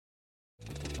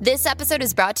This episode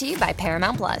is brought to you by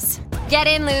Paramount Plus. Get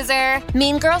in, loser!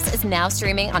 Mean Girls is now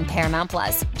streaming on Paramount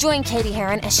Plus. Join Katie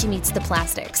Heron as she meets the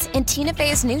plastics in Tina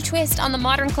Fey's new twist on the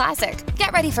modern classic.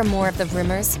 Get ready for more of the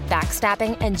rumors,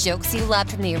 backstabbing, and jokes you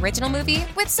loved from the original movie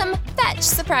with some fetch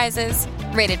surprises.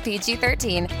 Rated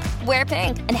PG-13. Wear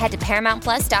pink and head to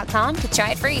ParamountPlus.com to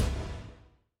try it free.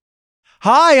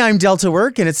 Hi, I'm Delta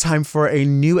Work, and it's time for a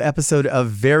new episode of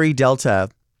Very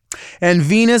Delta. And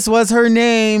Venus was her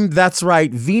name. That's right,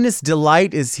 Venus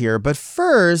Delight is here. But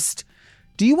first,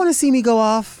 do you want to see me go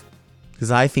off?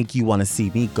 Because I think you want to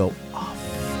see me go off.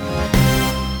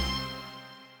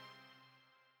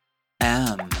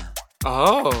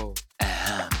 Oh.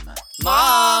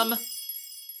 Mom!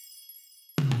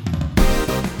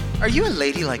 Are you a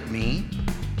lady like me?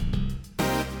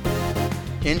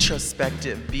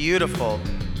 Introspective, beautiful.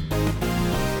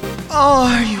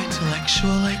 Oh, are you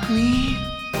intellectual like me?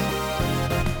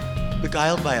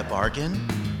 Beguiled by a bargain?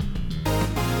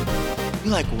 You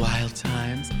like wild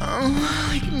times? Oh,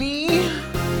 like me?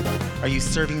 Are you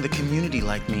serving the community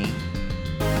like me?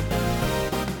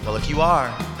 Well, if you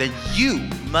are, then you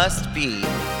must be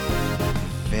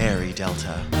very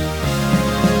Delta.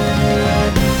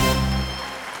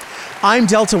 I'm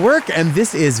Delta Work, and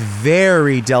this is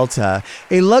Very Delta,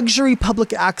 a luxury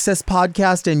public access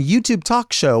podcast and YouTube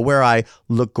talk show where I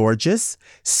look gorgeous,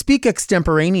 speak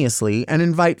extemporaneously, and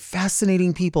invite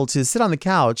fascinating people to sit on the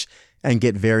couch and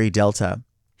get very Delta.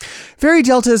 Very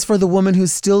Delta is for the woman who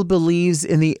still believes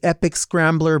in the epic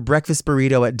scrambler breakfast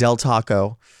burrito at Del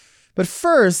Taco. But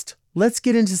first, let's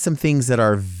get into some things that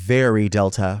are very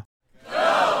Delta.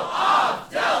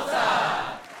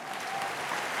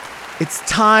 It's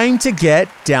time to get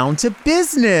down to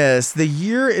business. The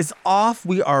year is off.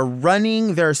 We are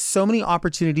running. There are so many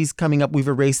opportunities coming up. We've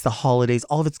erased the holidays.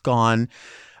 All of it's gone.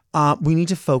 We need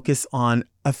to focus on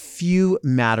a few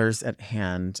matters at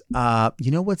hand.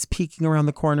 You know what's peeking around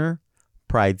the corner?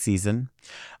 Pride season.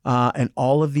 And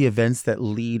all of the events that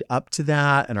lead up to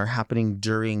that and are happening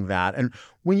during that. And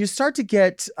when you start to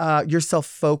get yourself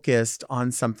focused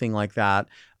on something like that,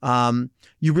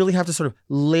 you really have to sort of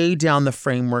lay down the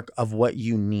framework of what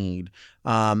you need.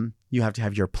 You have to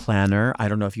have your planner. I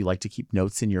don't know if you like to keep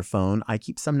notes in your phone. I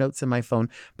keep some notes in my phone,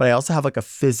 but I also have like a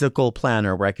physical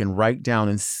planner where I can write down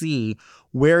and see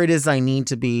where it is I need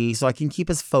to be so I can keep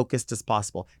as focused as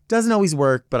possible. Doesn't always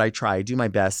work, but I try. I do my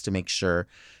best to make sure.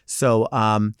 So,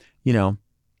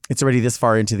 it's already this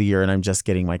far into the year and I'm just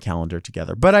getting my calendar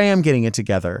together, but I am getting it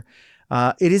together.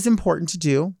 It is important to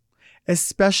do,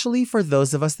 especially for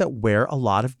those of us that wear a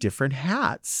lot of different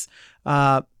hats.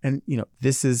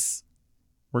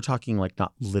 We're talking like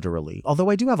not literally, although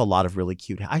I do have a lot of really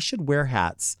cute hats. I should wear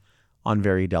hats on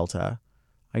Very Delta.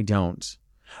 I don't.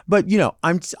 But,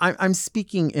 I'm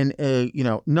speaking in a,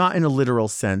 not in a literal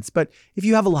sense, but if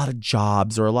you have a lot of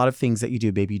jobs or a lot of things that you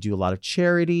do, maybe you do a lot of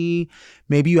charity,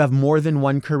 maybe you have more than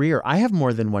one career. I have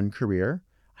more than one career.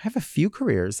 I have a few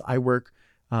careers. I work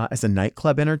as a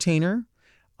nightclub entertainer.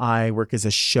 I work as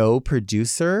a show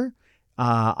producer.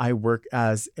 I work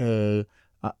as a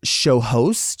show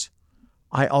host.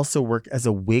 I also work as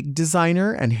a wig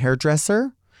designer and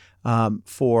hairdresser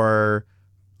for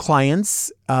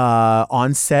clients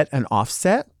on set and off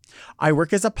set. I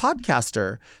work as a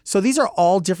podcaster. So these are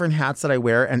all different hats that I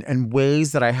wear and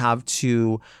ways that I have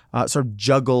to sort of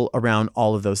juggle around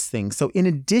all of those things. So in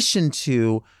addition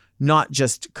to not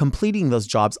just completing those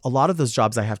jobs, a lot of those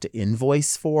jobs I have to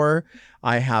invoice for.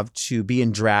 I have to be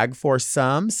in drag for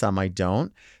some I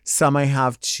don't. Some I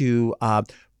have to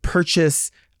purchase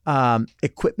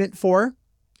equipment for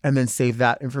and then save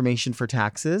that information for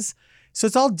taxes. So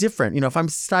it's all different. If I'm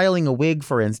styling a wig,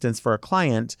 for instance, for a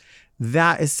client,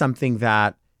 that is something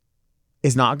that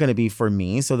is not going to be for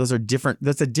me. So those are different.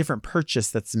 That's a different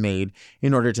purchase that's made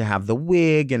in order to have the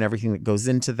wig and everything that goes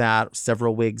into that.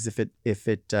 Several wigs, if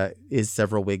it is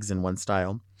several wigs in one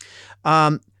style.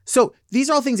 So these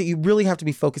are all things that you really have to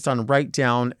be focused on, write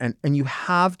down, and you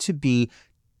have to be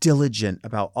diligent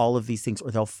about all of these things or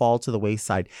they'll fall to the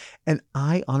wayside. And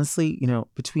I honestly,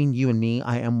 between you and me,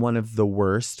 I am one of the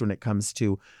worst when it comes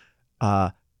to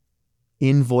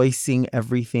invoicing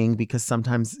everything, because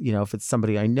sometimes, if it's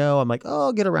somebody I know, I'm like, oh,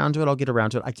 I'll get around to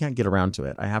it. I can't get around to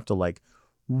it. I have to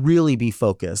really be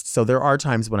focused. So there are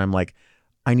times when I'm like,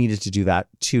 I needed to do that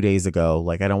 2 days ago.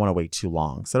 I don't want to wait too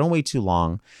long. So don't wait too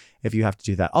long if you have to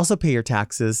do that. Also pay your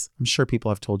taxes. I'm sure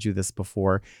people have told you this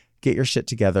before. Get your shit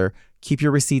together. Keep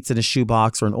your receipts in a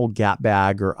shoebox or an old Gap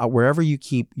bag or wherever you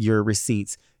keep your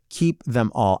receipts. Keep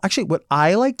them all. Actually, what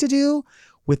I like to do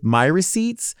with my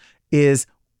receipts is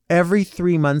every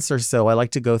 3 months or so, I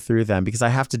like to go through them because I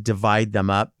have to divide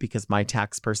them up because my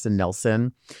tax person,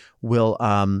 Nelson, will,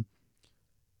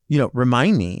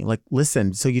 remind me, like,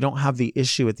 listen, so you don't have the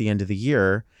issue at the end of the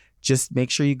year, just make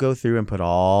sure you go through and put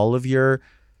all of your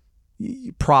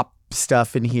prop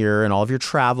stuff in here and all of your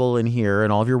travel in here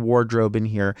and all of your wardrobe in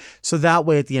here. So that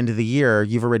way at the end of the year,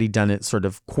 you've already done it sort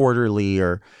of quarterly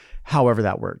or however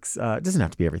that works. It doesn't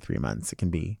have to be every 3 months. It can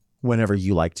be whenever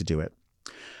you like to do it.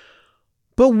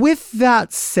 But with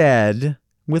that said,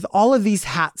 with all of these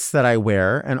hats that I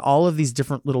wear and all of these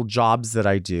different little jobs that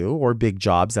I do, or big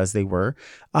jobs as they were,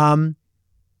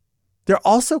 there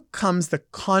also comes the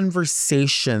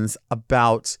conversations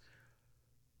about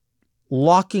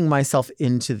locking myself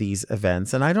into these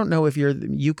events. And I don't know if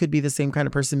you could be the same kind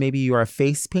of person. Maybe you are a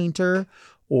face painter,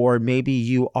 or maybe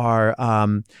you are,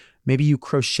 maybe you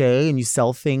crochet and you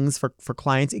sell things for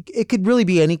clients. It could really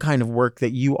be any kind of work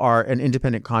that you are an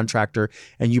independent contractor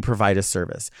and you provide a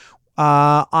service.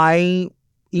 Emails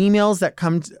that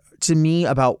come to me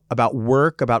about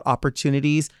work, about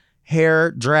opportunities,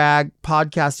 hair, drag,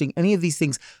 podcasting, any of these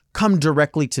things come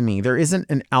directly to me. There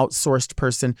isn't an outsourced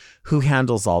person who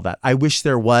handles all that. I wish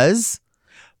there was,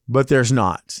 but there's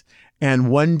not.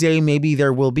 And one day maybe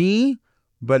there will be,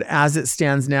 but as it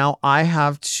stands now, I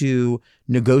have to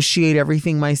negotiate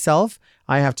everything myself.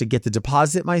 I have to get the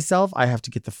deposit myself. I have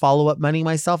to get the follow-up money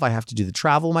myself. I have to do the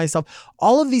travel myself.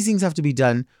 All of these things have to be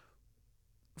done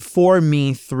for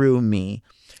me, through me.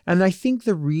 And I think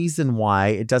the reason why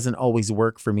it doesn't always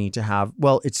work for me to have,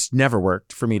 well, it's never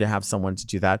worked for me to have someone to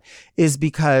do that, is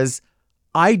because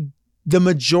the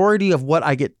majority of what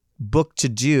I get booked to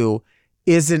do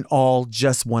isn't all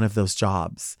just one of those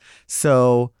jobs.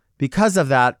 So because of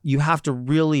that, you have to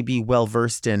really be well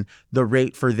versed in the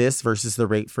rate for this versus the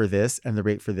rate for this, and the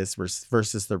rate for this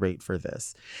versus the rate for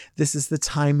this. This is the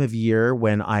time of year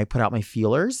when I put out my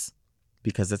feelers,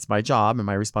 because it's my job and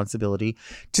my responsibility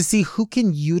to see who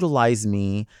can utilize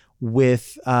me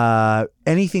with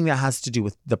anything that has to do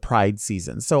with the Pride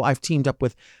season. So I've teamed up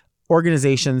with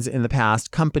organizations in the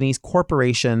past, companies,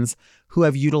 corporations who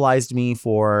have utilized me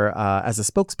for as a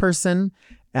spokesperson,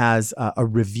 as a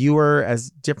reviewer, as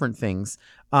different things.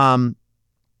 And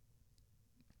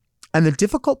the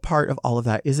difficult part of all of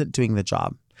that isn't doing the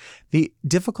job. The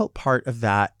difficult part of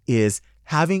that is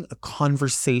having a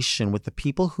conversation with the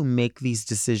people who make these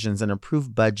decisions and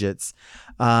approve budgets,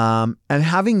 and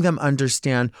having them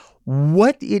understand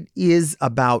what it is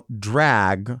about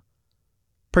drag,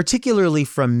 particularly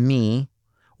from me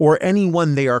or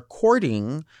anyone they are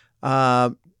courting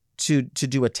to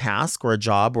do a task or a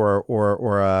job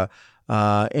or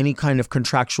any kind of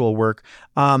contractual work.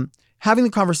 Having the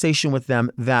conversation with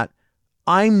them that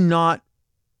I'm not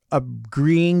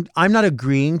agreeing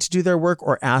to do their work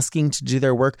or asking to do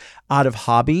their work out of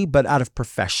hobby, but out of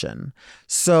profession.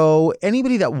 So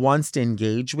anybody that wants to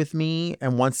engage with me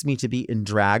and wants me to be in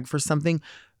drag for something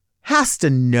has to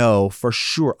know for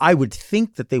sure. I would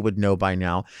think that they would know by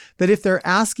now that if they're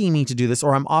asking me to do this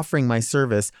or I'm offering my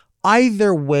service,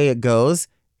 either way it goes,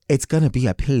 it's going to be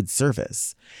a paid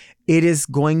service. It is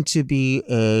going to be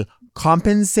a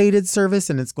compensated service,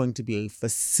 and it's going to be a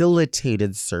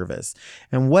facilitated service.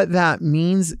 And what that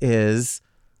means is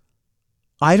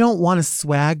I don't want a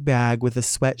swag bag with a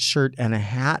sweatshirt and a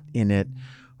hat in it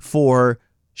for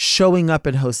showing up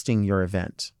and hosting your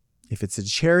event. If it's a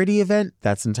charity event,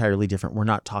 that's entirely different. We're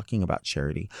not talking about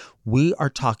charity. We are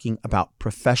talking about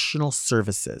professional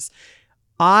services.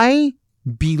 I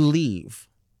believe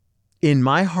in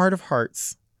my heart of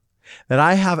hearts that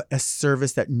I have a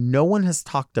service that no one has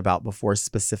talked about before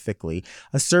specifically,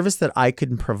 a service that I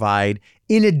can provide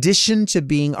in addition to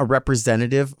being a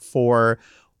representative for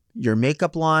your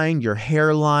makeup line, your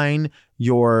hairline,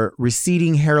 your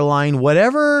receding hairline,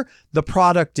 whatever the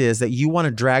product is that you want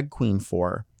a drag queen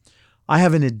for. I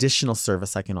have an additional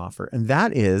service I can offer, and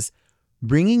that is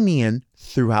bringing me in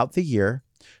throughout the year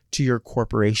to your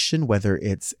corporation, whether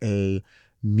it's a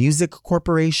music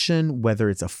corporation, whether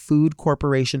it's a food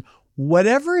corporation,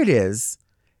 whatever it is,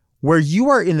 where you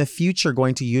are in the future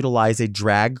going to utilize a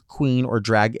drag queen or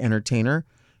drag entertainer,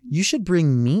 you should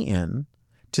bring me in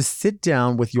to sit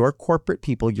down with your corporate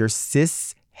people, your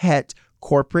cis-het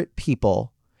corporate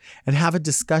people, and have a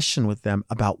discussion with them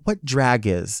about what drag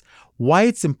is, why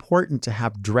it's important to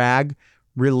have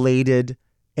drag-related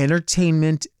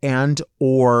entertainment and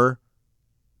or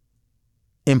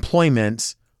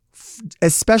employment,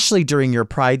 especially during your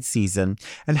Pride season,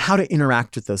 and how to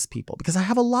interact with those people. Because I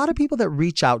have a lot of people that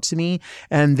reach out to me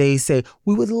and they say,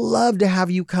 we would love to have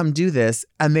you come do this.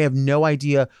 And they have no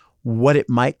idea what it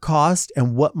might cost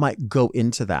and what might go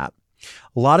into that.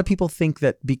 A lot of people think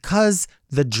that because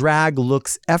the drag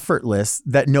looks effortless,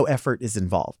 that no effort is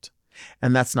involved.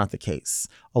 And that's not the case.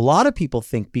 A lot of people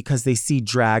think because they see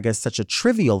drag as such a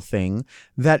trivial thing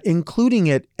that including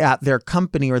it at their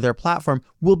company or their platform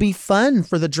will be fun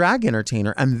for the drag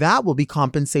entertainer and that will be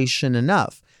compensation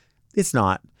enough. It's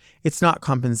not. It's not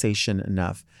compensation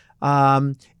enough.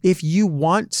 If you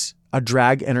want a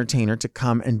drag entertainer to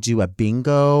come and do a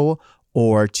bingo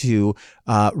or to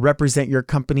represent your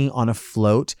company on a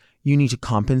float, you need to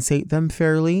compensate them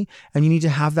fairly, and you need to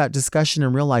have that discussion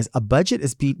and realize a budget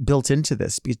is built into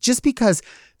this. Just because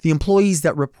the employees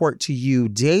that report to you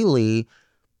daily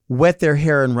wet their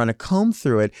hair and run a comb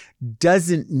through it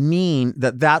doesn't mean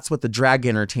that that's what the drag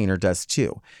entertainer does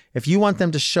too. If you want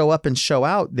them to show up and show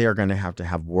out, they're going to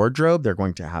have wardrobe. They're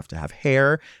going to have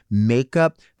hair,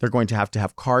 makeup. They're going to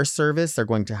have car service. They're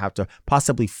going to have to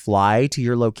possibly fly to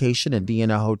your location and be in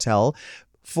a hotel.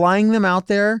 Flying them out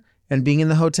there and being in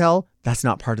the hotel, that's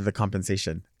not part of the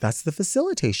compensation. That's the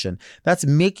facilitation. That's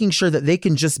making sure that they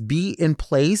can just be in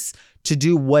place to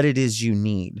do what it is you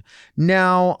need.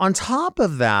 Now, on top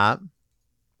of that,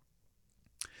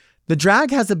 the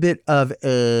drag has a bit of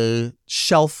a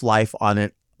shelf life on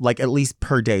it, like at least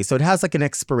per day. So it has like an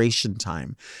expiration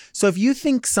time. So if you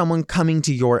think someone coming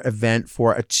to your event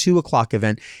for a 2:00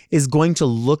 event is going to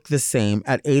look the same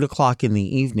at 8:00 in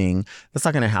the evening, that's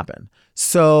not going to happen.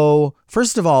 So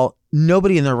first of all,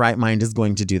 nobody in their right mind is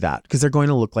going to do that because they're going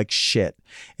to look like shit.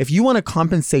 If you want to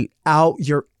compensate out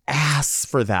your ass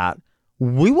for that,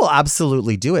 we will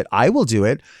absolutely do it. I will do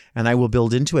it, and I will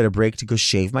build into it a break to go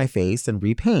shave my face and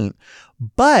repaint.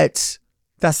 But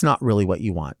that's not really what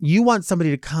you want. You want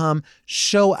somebody to come,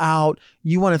 show out.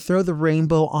 You want to throw the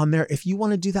rainbow on there. If you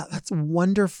want to do that, that's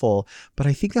wonderful. But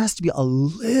I think there has to be a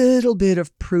little bit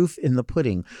of proof in the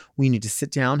pudding. We need to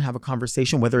sit down, have a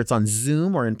conversation, whether it's on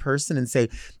Zoom or in person, and say,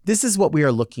 this is what we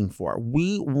are looking for.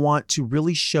 We want to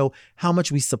really show how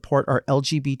much we support our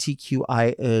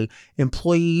LGBTQIA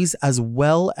employees as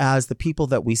well as the people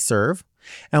that we serve.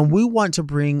 And we want to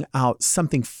bring out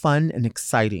something fun and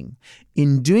exciting.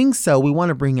 In doing so, we want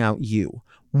to bring out you.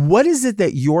 What is it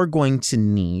that you're going to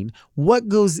need? What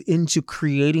goes into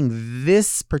creating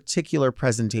this particular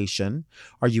presentation?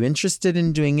 Are you interested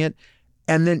in doing it?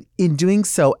 And then in doing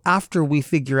so, after we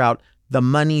figure out the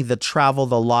money, the travel,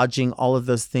 the lodging, all of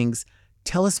those things,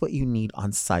 tell us what you need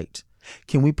on site.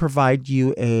 Can we provide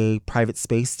you a private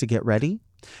space to get ready?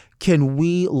 Can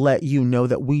we let you know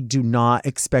that we do not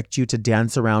expect you to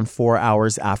dance around 4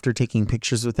 hours after taking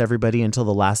pictures with everybody until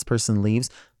the last person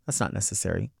leaves? That's not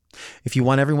necessary. If you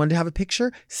want everyone to have a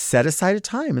picture, set aside a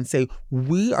time and say,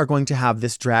 we are going to have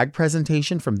this drag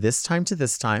presentation from this time to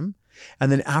this time.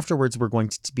 And then afterwards, we're going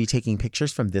to be taking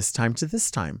pictures from this time to this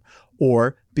time,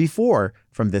 or before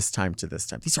from this time to this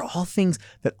time. These are all things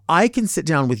that I can sit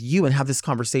down with you and have this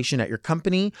conversation at your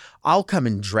company. I'll come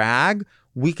and drag.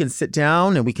 We can sit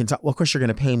down and we can talk. Well, of course, you're going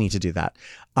to pay me to do that.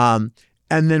 And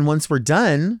then once we're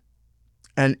done,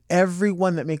 and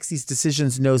everyone that makes these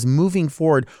decisions knows moving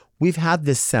forward, we've had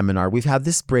this seminar, we've had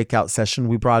this breakout session.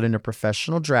 We brought in a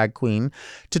professional drag queen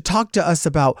to talk to us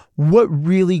about what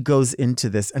really goes into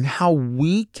this and how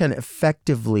we can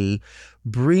effectively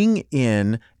bring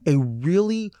in a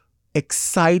really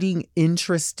exciting,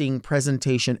 interesting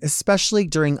presentation, especially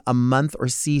during a month or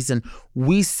season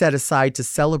we set aside to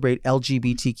celebrate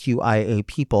LGBTQIA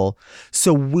people.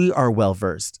 So we are well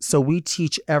versed. So we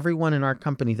teach everyone in our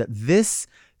company that this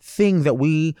thing that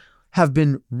we have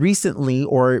been recently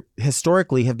or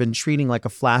historically have been treating like a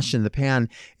flash in the pan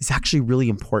is actually really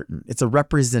important. It's a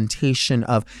representation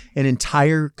of an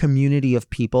entire community of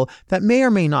people that may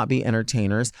or may not be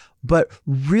entertainers, but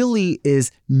really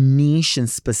is niche and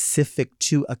specific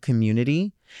to a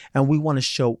community. And we want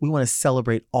to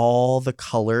celebrate all the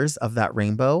colors of that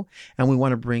rainbow. And we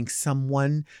want to bring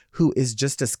someone who is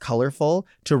just as colorful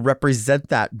to represent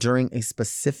that during a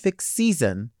specific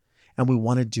season. And we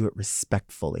want to do it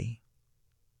respectfully.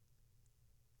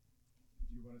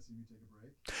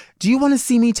 Do you want to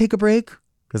see me take a break?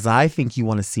 Because I think you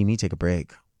want to see me take a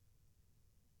break.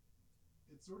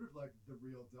 It's sort of like the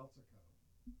real Delta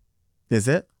Co. Is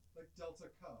it? Like Delta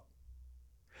Co.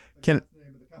 Like Can that's the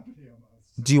name of the company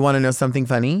almost. Do you want to know something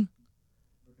funny?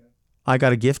 Okay. I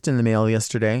got a gift in the mail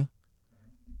yesterday,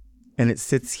 and it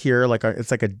sits here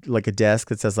it's like a desk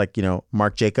that says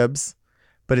Marc Jacobs,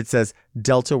 but it says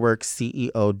Delta Works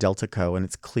CEO Delta Co. and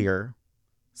it's clear.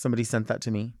 Somebody sent that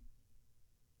to me.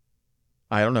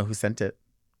 I don't know who sent it,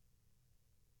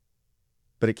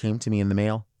 but it came to me in the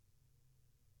mail.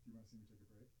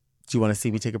 Do you want to see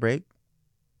me take a break?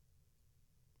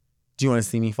 Do you want to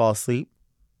see me fall asleep?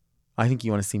 I think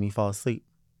you want to see me fall asleep.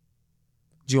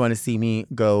 Do you want to see me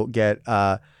go get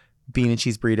a bean and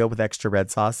cheese burrito with extra red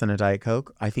sauce and a Diet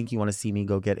Coke? I think you want to see me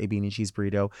go get a bean and cheese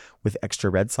burrito with extra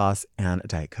red sauce and a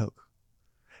Diet Coke.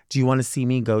 Do you want to see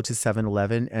me go to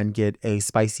 7-Eleven and get a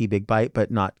spicy big bite, but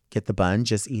not get the bun,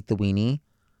 just eat the weenie?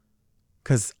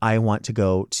 Because I want to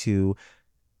go to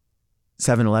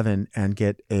 7-Eleven and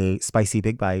get a spicy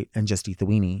big bite and just eat the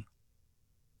weenie.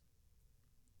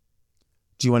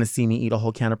 Do you want to see me eat a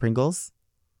whole can of Pringles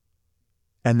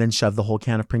and then shove the whole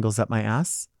can of Pringles up my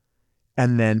ass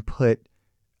and then put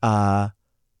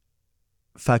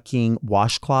fucking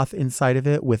washcloth inside of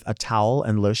it with a towel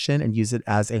and lotion and use it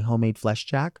as a homemade flesh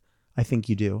jack? I think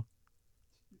you do.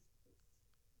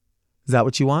 Is that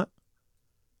what you want?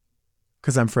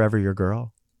 Because I'm forever your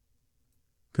girl.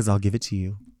 Because I'll give it to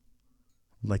you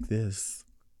like this,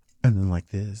 and then like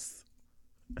this,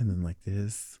 and then like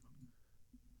this.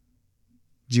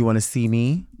 Do you want to see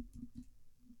me?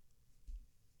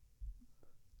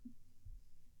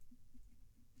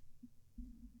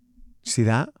 See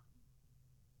that?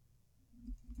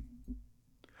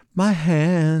 My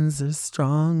hands are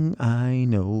strong, I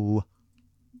know.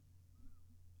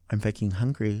 I'm fucking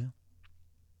hungry.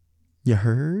 You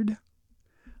heard?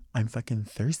 I'm fucking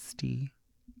thirsty.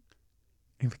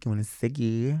 I fucking want a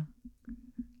ciggy.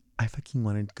 I fucking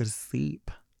want to go to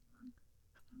sleep.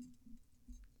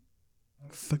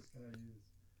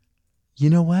 You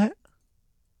know what?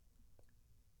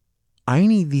 I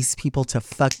need these people to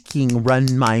fucking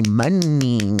run my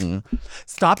money.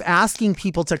 Stop asking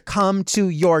people to come to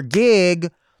your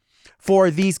gig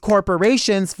for these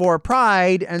corporations for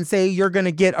pride and say you're going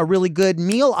to get a really good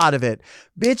meal out of it.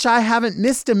 Bitch, I haven't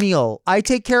missed a meal. I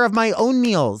take care of my own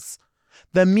meals.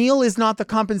 The meal is not the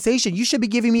compensation. You should be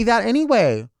giving me that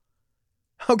anyway.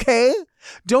 Okay?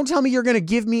 Don't tell me you're going to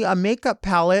give me a makeup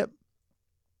palette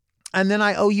and then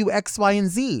I owe you X, Y, and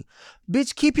Z.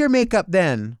 Bitch, keep your makeup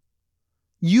then.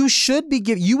 You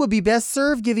would be best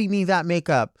served giving me that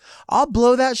makeup. I'll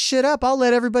blow that shit up. I'll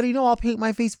let everybody know. I'll paint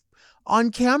my face on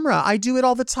camera. I do it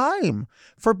all the time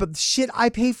for shit I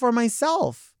pay for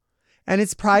myself. And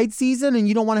it's Pride season and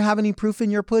you don't want to have any proof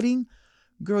in your pudding?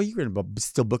 Girl, you're going to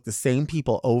still book the same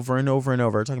people over and over and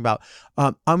over. Talking about,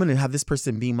 I'm going to have this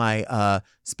person be my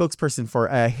spokesperson for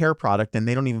a hair product and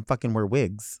they don't even fucking wear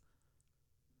wigs.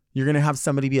 You're going to have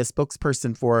somebody be a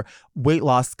spokesperson for weight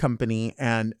loss company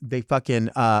and they fucking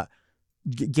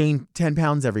gain 10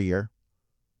 pounds every year.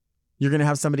 You're going to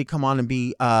have somebody come on and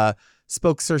be a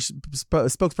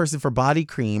spokesperson for body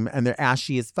cream and they're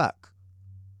ashy as fuck.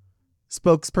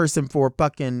 Spokesperson for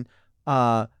fucking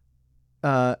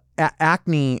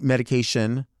acne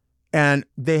medication and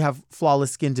they have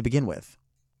flawless skin to begin with.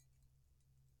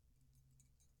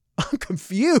 I'm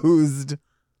confused.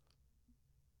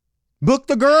 Book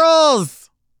the girls.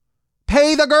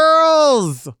 Pay the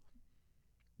girls.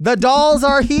 The dolls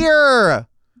are here.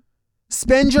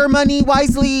 Spend your money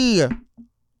wisely.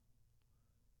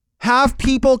 Have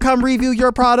people come review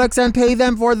your products and pay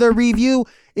them for the review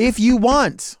if you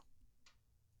want.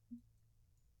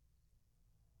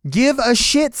 Give a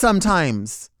shit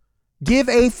sometimes. Give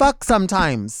a fuck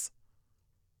sometimes.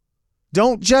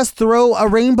 Don't just throw a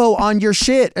rainbow on your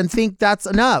shit and think that's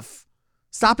enough.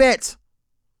 Stop it.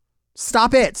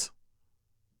 Stop it.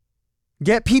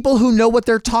 Get people who know what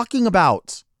they're talking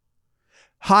about.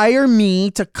 Hire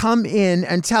me to come in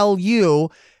and tell you,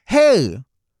 hey,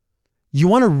 you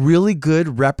want a really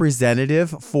good representative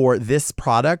for this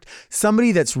product?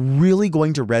 Somebody that's really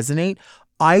going to resonate?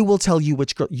 I will tell you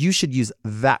which girl. You should use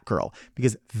that girl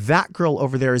because that girl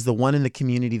over there is the one in the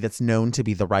community that's known to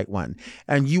be the right one.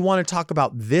 And you want to talk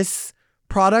about this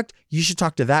product, you should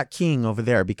talk to that king over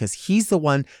there because he's the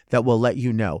one that will let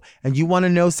you know. And you want to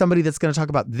know somebody that's going to talk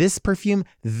about this perfume,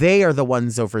 they are the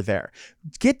ones over there.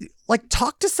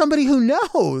 Talk to somebody who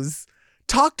knows.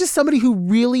 Talk to somebody who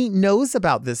really knows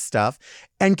about this stuff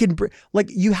and can,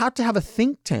 you have to have a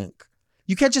think tank.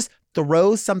 You can't just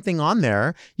throw something on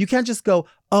there. You can't just go,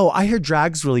 oh, I hear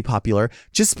drag's really popular.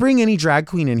 Just bring any drag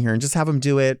queen in here and just have them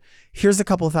do it. Here's a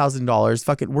couple $1,000.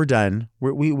 Fuck it. We're done.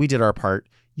 We did our part.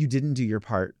 You didn't do your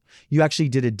part. You actually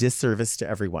did a disservice to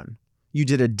everyone. You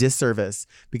did a disservice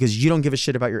because you don't give a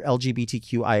shit about your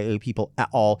LGBTQIA people at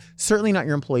all. Certainly not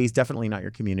your employees, definitely not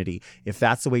your community. If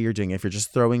that's the way you're doing it, if you're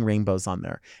just throwing rainbows on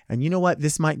there. And you know what?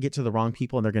 This might get to the wrong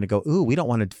people and they're going to go, ooh, we don't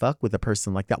want to fuck with a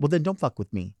person like that. Well, then don't fuck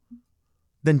with me.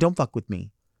 Don't fuck with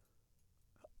me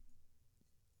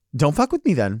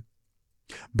then.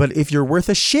 But if you're worth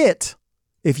a shit,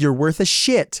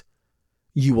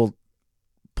 you will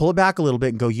pull it back a little bit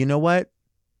and go, you know what?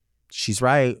 She's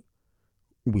right.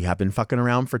 We have been fucking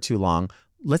around for too long.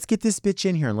 Let's get this bitch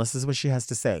in here and listen to what she has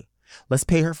to say. Let's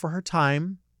pay her for her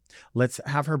time. Let's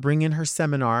have her bring in her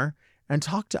seminar and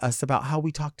talk to us about how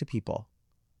we talk to people,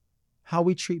 how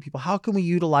we treat people. How can we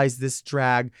utilize this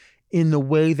drag in the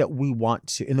way that we want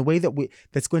to, in the way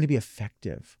that's going to be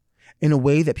effective, in a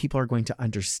way that people are going to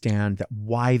understand that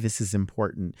why this is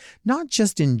important, not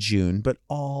just in June, but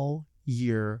all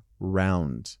year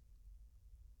round.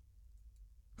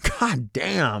 God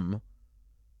damn.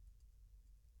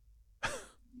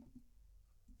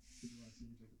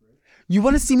 You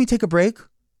want to see me take a break?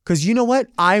 Because you know what?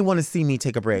 I want to see me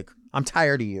take a break. I'm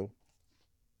tired of you.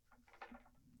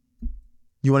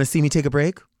 You want to see me take a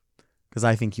break? Because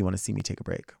I think you want to see me take a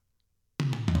break.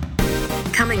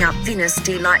 Coming up, Venus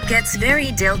Delight gets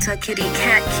very Delta kitty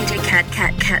cat, kitty cat,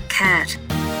 cat, cat, cat.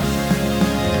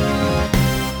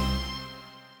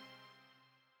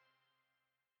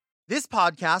 This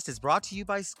podcast is brought to you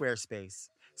by Squarespace.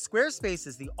 Squarespace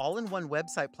is the all-in-one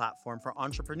website platform for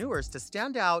entrepreneurs to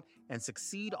stand out and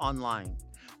succeed online.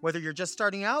 Whether you're just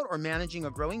starting out or managing a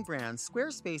growing brand,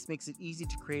 Squarespace makes it easy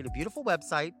to create a beautiful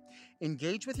website,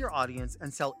 engage with your audience,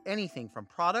 and sell anything from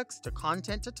products to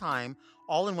content to time,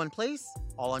 all in one place,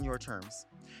 all on your terms.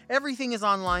 Everything is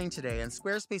online today, and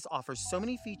Squarespace offers so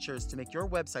many features to make your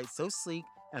website so sleek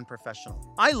and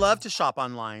professional. I love to shop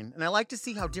online, and I like to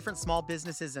see how different small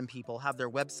businesses and people have their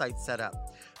websites set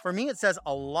up. For me, it says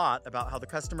a lot about how the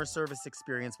customer service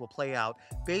experience will play out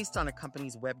based on a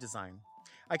company's web design.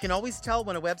 I can always tell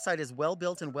when a website is well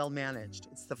built and well managed.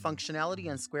 It's the functionality,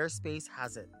 and Squarespace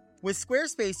has it. With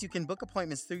Squarespace, you can book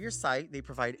appointments through your site. They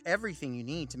provide everything you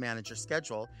need to manage your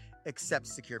schedule, accept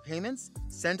secure payments,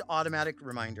 send automatic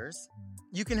reminders.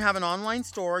 You can have an online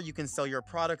store, you can sell your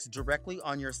products directly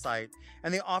on your site,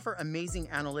 and they offer amazing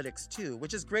analytics too,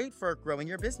 which is great for growing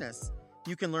your business.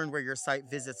 You can learn where your site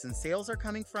visits and sales are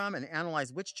coming from and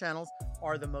analyze which channels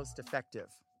are the most effective.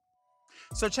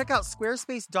 So check out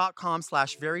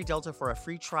squarespace.com/VeryDelta for a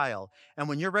free trial. And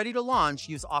when you're ready to launch,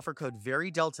 use offer code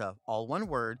VeryDelta, all one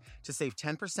word, to save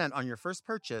 10% on your first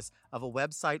purchase of a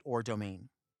website or domain.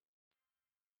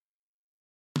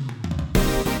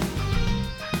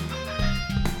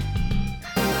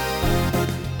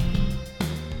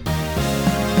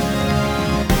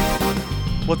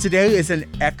 Well, today is an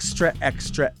extra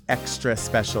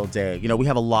special day. You know, we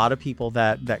have a lot of people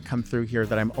that come through here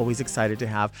that I'm always excited to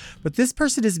have. But this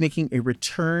person is making a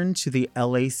return to the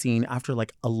LA scene after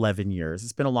like 11 years.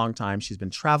 It's been a long time. She's been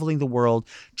traveling the world,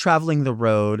 traveling the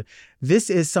road. This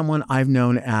is someone I've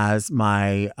known as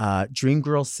my dream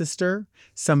girl sister,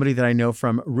 somebody that I know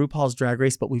from RuPaul's Drag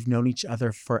Race, but we've known each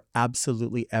other for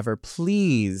absolutely ever.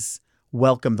 Please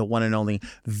welcome the one and only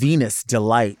Venus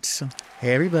Delight.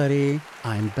 Hey, everybody.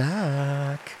 I'm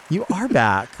back. You are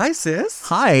back. Hi, sis.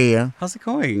 Hi. How's it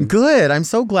going? Good. I'm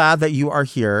so glad that you are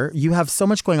here. You have so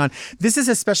much going on. This is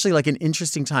especially like an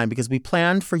interesting time because we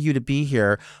planned for you to be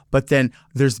here, but then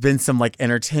there's been some like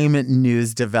entertainment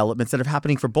news developments that are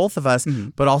happening for both of us,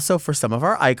 but also for some of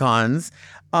our icons.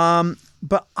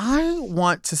 But I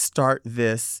want to start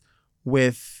this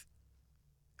with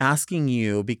asking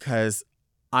you, because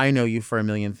I know you for a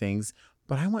million things,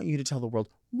 but I want you to tell the world,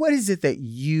 what is it that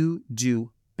you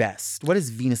do best? What is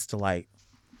Venus Delight?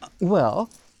 Well,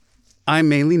 I'm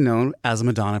mainly known as a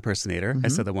Madonna impersonator. I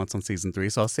said that once on season 3,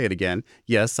 so I'll say it again.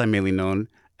 Yes, I'm mainly known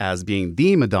as being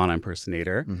the Madonna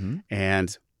impersonator.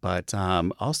 But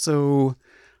also,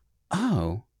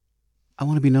 I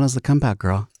want to be known as the comeback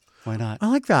girl. Why not? I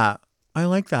like that.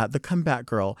 The comeback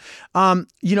girl.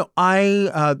 You know,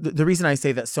 the reason I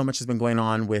say that so much has been going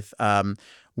on with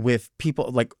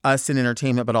people like us in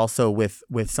entertainment, but also with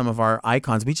some of our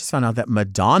icons. We just found out that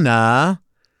Madonna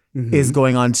is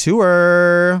going on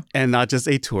tour. And not just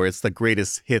a tour, it's the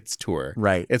greatest hits tour.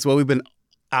 Right. It's what we've been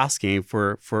asking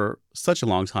for such a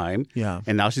long time. Yeah.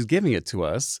 And now she's giving it to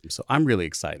us. So I'm really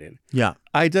excited. Yeah.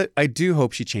 I do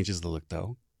hope she changes the look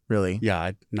though. Really?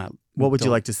 Yeah. What would you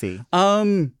like to see?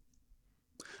 I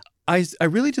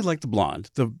really did like the blonde.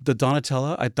 The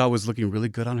Donatella I thought was looking really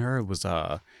good on her. It was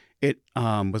a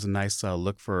nice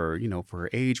look for her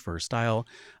age, for her style.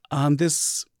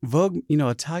 This Vogue,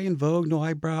 Italian Vogue, no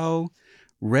eyebrow,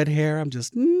 red hair. I'm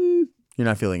just You're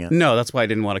not feeling it. No, that's why I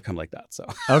didn't want to come like that. So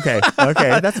okay,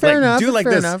 that's fair enough. Do it like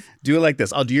fair this. Enough. Do it like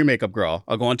this. I'll do your makeup, girl.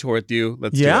 I'll go on tour with you.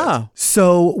 Let's do it.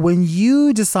 So when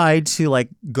you decide to like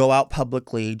go out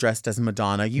publicly dressed as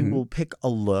Madonna, you will pick a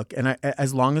look, and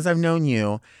as long as I've known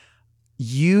you,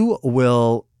 you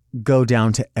will go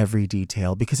down to every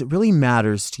detail because it really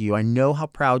matters to you. I know how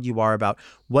proud you are about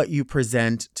what you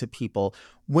present to people.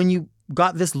 When you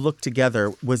got this look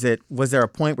together, was there a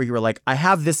point where you were like, I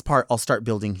have this part, I'll start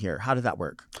building here? How did that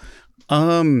work?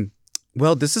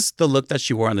 Well, this is the look that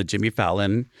she wore on the Jimmy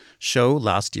Fallon show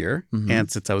last year. Mhm. And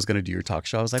since I was going to do your talk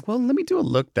show, I was like, well, let me do a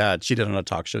look that she did on a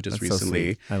talk show just That's so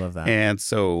recently. sweet. I love that. And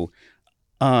so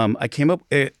I came up,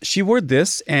 she wore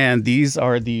this, and these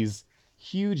are these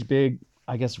huge, big,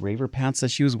 I guess, raver pants that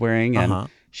she was wearing. And Uh-huh.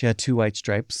 she had 2 white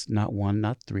stripes, not 1,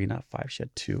 not 3, not 5. She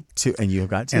had 2. Two, and you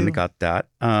got two. And I got that.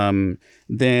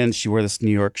 Then she wore this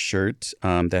New York shirt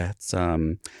that's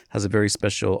has a very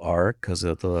special arc because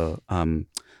of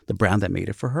the brand that made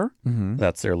it for her. Mhm.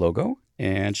 That's their logo.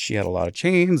 And she had a lot of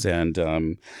chains. And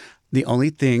the only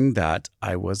thing that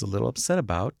I was a little upset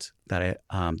about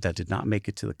that did not make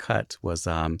it to the cut was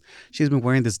she's been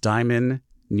wearing this diamond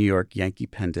New York Yankee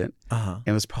pendant. Uh-huh.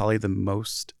 It was probably the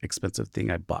most expensive thing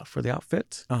I bought for the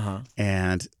outfit. Uh-huh.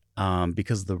 And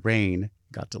because of the rain,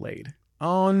 got delayed.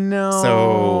 Oh no.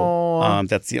 So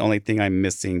that's the only thing I'm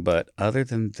missing. But other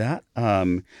than that,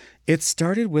 it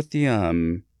started with the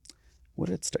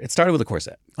it started with a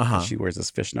corset. Uh-huh. She wears this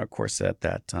fishnet corset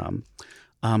that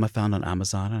I found on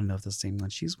Amazon. I don't know if it's the same one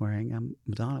she's wearing.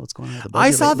 Madonna, what's going on with the budget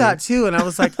I saw lately? that too, and I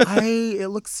was like, it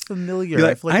looks familiar. You're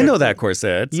like, feel I know that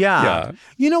corset. Yeah.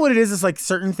 You know what it is? It's like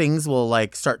certain things will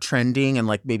like start trending and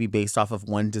like maybe based off of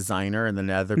one designer, and then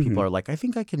other people are like, I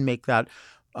think I can make that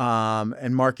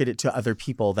and market it to other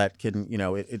people that can,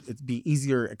 it be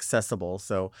easier accessible.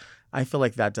 So I feel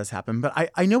like that does happen. But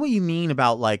I know what you mean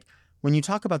about like when you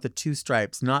talk about the 2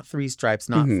 stripes, not 3 stripes,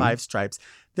 not 5 stripes,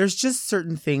 there's just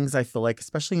certain things I feel like,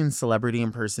 especially in celebrity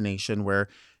impersonation, where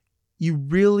you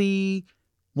really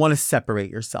want to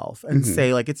separate yourself and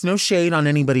say like, it's no shade on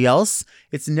anybody else.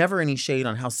 It's never any shade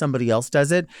on how somebody else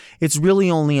does it. It's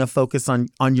really only a focus on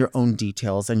your own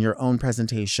details and your own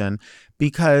presentation,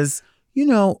 because,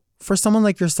 for someone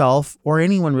like yourself or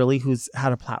anyone really who's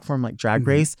had a platform like Drag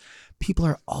Race, people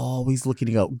are always looking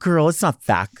to go, girl, it's not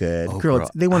that good. Oh, girl,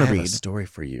 they want I to have read. a story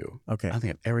for you. Okay. I don't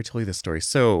think I've ever told you this story.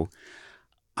 So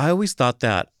I always thought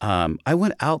that I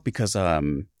went out because I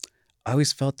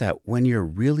always felt that when you're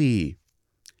really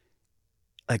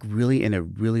in a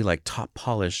really like top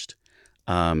polished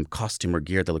costume or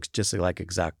gear that looks just like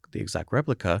the exact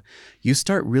replica, you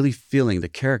start really feeling the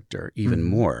character even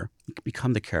more. You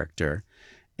become the character.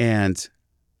 And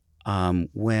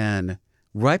when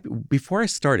right before I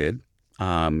started,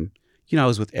 I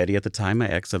was with Eddie at the time, my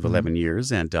ex of 11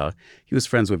 years, and he was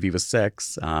friends with Viva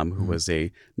Sex, who was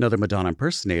another Madonna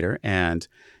impersonator. And,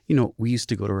 we used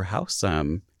to go to her house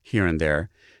here and there.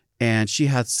 And she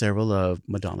had several of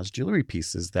Madonna's jewelry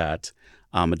pieces that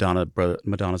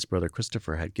Madonna's brother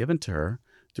Christopher had given to her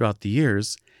throughout the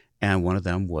years. And one of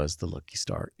them was the Lucky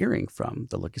Star earring from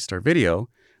the Lucky Star video,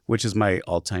 which is my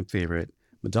all-time favorite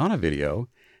Madonna video.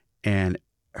 And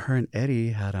her and Eddie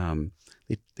had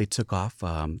they took off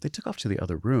to the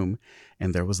other room,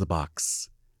 and there was the box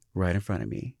right in front of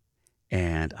me.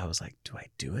 And I was like, do I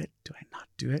do it? Do I not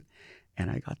do it? And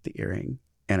I got the earring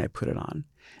and I put it on.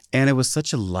 And it was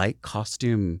such a light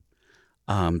costume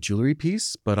jewelry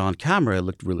piece, but on camera it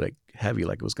looked really like heavy,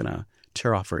 like it was gonna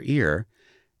tear off her ear.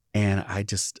 And I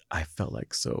felt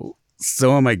like so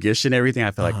on my gish and everything.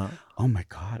 I felt like, oh my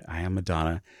God, I am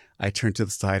Madonna. I turned to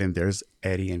the side and there's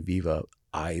Eddie and Viva,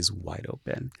 eyes wide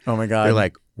open. Oh my God. They're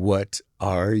like, what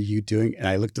are you doing? And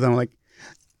I looked at them like,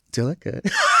 do you look good?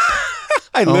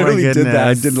 I literally did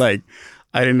that.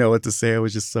 I didn't know what to say. I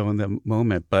was just so in the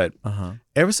moment. But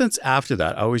ever since after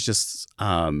that, I was just,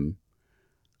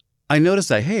 I noticed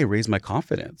that, hey, it raised my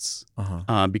confidence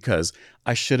because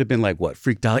I should have been like,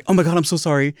 freaked out? Like, oh my God, I'm so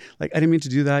sorry. Like, I didn't mean to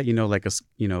do that,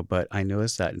 but I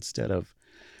noticed that instead of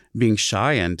being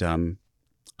shy and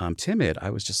timid, I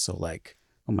was just so like,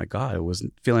 oh my God, I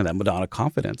wasn't feeling that Madonna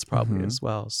confidence probably as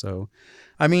well. So,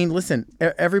 I mean, listen,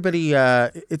 everybody,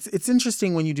 it's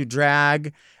interesting when you do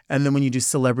drag and then when you do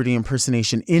celebrity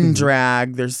impersonation in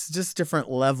drag, there's just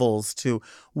different levels to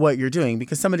what you're doing,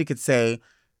 because somebody could say,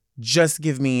 just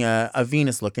give me a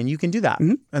Venus look and you can do that.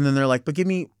 And then they're like, but give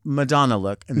me Madonna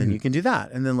look and then you can do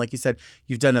that. And then, like you said,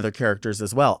 you've done other characters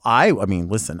as well. I mean,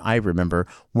 listen, I remember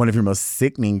one of your most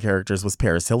sickening characters was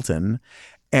Paris Hilton.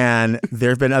 And there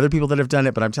have been other people that have done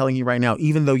it, but I'm telling you right now,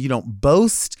 even though you don't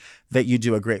boast that you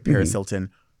do a great Paris Hilton,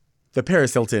 the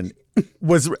Paris Hilton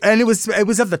was, and it was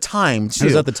of the time too. it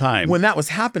was at the time. When that was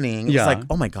happening, it was like,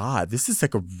 oh my God, this is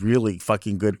like a really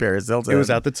fucking good Paris Hilton. It was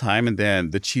at the time, and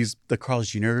then the Carl's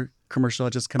Jr. commercial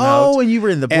had just come out. Oh, and you were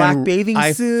in the black bathing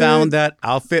suit. I found that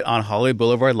outfit on Hollywood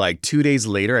Boulevard like 2 days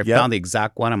later. I found the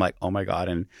exact one. I'm like, oh my God.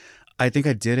 And I think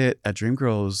I did it at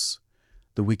Dreamgirls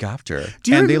the week after.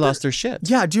 Do you and they remember- lost their shit.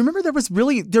 Yeah. Do you remember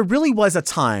there really was a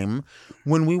time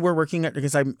when we were working at,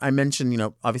 because I mentioned,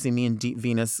 obviously me and Deep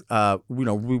Venus, we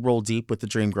roll deep with the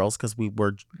Dream Girls because we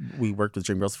worked with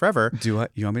Dream Girls forever. You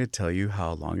want me to tell you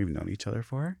how long we've known each other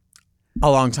for? A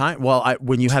long time. Well,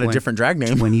 when you had a different drag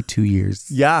name. 22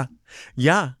 years. Yeah.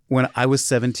 Yeah. When I was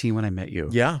 17 when I met you.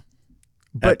 Yeah.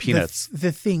 At Peanuts.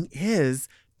 The thing is,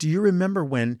 do you remember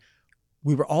when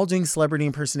we were all doing celebrity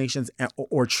impersonations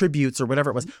or tributes or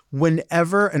whatever it was?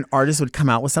 Whenever an artist would come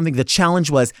out with something, the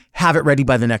challenge was have it ready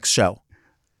by the next show.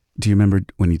 Do you remember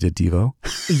when you did Devo?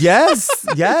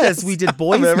 Yes. We did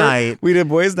Boys Night. We did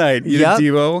Boys Night. You Yep.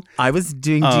 did Devo. I was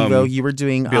doing Devo. You were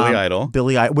doing Billy Idol.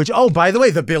 Billy Idol, which, by the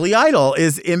way, the Billy Idol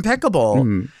is impeccable.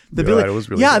 The Billy Idol was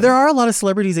really yeah, good. there are a lot of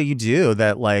celebrities that you do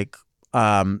that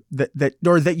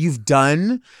that you've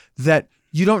done that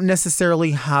you don't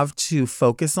necessarily have to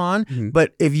focus on.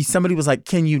 But if somebody was like,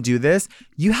 can you do this?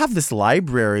 You have this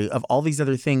library of all these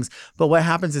other things. But what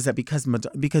happens is that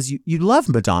because you love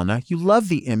Madonna, you love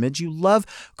the image, you love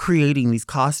creating these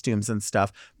costumes and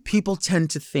stuff, people tend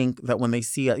to think that when they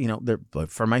see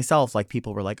for myself, like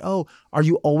people were like, oh, are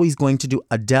you always going to do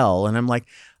Adele? And I'm like,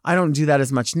 I don't do that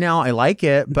as much now. I like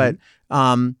it, but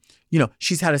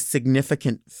she's had a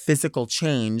significant physical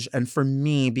change. And for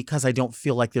me, because I don't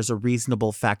feel like there's a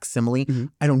reasonable facsimile,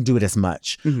 I don't do it as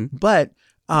much. But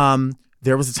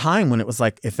there was a time when it was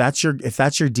like, if that's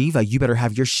your diva, you better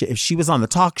have your shit. If she was on the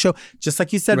talk show, just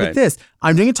like you said with this,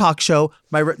 I'm doing a talk show.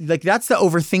 That's the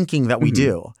overthinking that we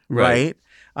do, right?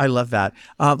 I love that.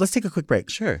 Let's take a quick break.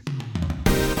 Sure.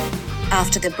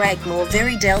 After the break, more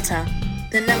Very Delta,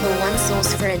 the #1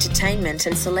 source for entertainment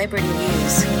and celebrity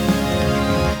news.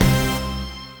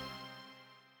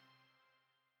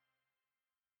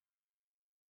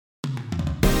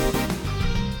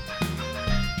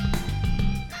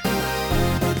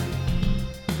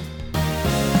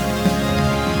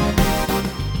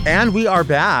 And we are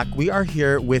back. We are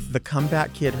here with the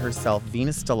comeback kid herself,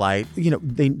 Venus Delight.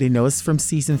 They know us from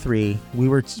season 3. We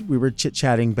were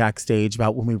chit-chatting backstage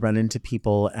about when we run into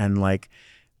people and like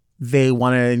they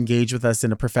want to engage with us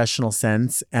in a professional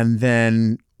sense, and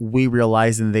then we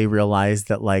realize and they realize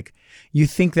that like you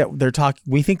think that they're talking.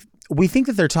 We think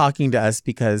that they're talking to us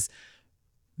because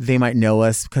they might know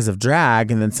us because of drag,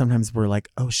 and then sometimes we're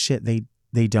like, oh shit, they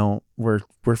don't. We're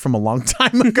from a long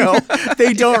time ago.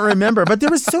 They don't remember. But there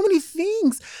were so many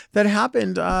things that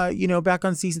happened, back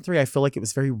on season 3. I feel like it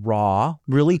was very raw.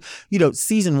 Really,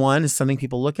 season 1 is something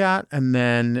people look at and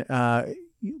then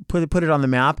put it on the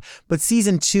map. But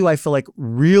season 2, I feel like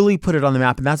really put it on the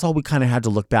map, and that's all we kind of had to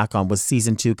look back on was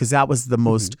season 2 because that was the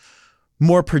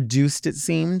more produced it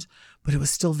seemed, but it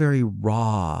was still very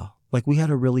raw. Like we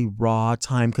had a really raw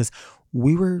time because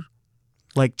we were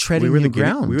like treading the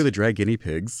ground. We were the drag guinea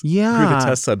pigs. Yeah. We were the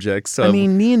test subjects. So I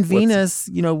mean, me and Venus,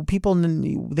 people,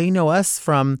 they know us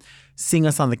from seeing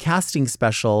us on the casting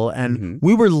special. And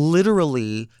we were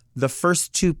literally the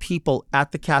first 2 people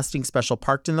at the casting special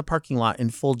parked in the parking lot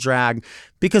in full drag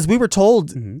because we were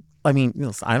told, I mean,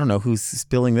 I don't know who's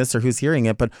spilling this or who's hearing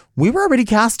it, but we were already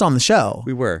cast on the show.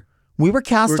 We were. We were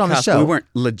cast on the show. We weren't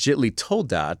legitly told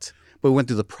that. But we went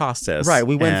through the process. Right.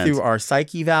 We went through our psych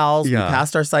evals. Yeah. We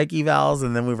passed our psych evals.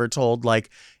 And then we were told, like,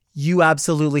 you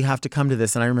absolutely have to come to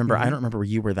this. And I remember, I don't remember where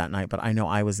you were that night, but I know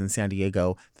I was in San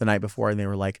Diego the night before. And they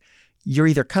were like, you're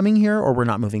either coming here or we're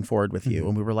not moving forward with you.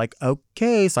 And we were like,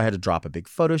 okay. So I had to drop a big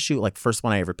photo shoot, like first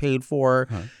one I ever paid for.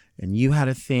 And you had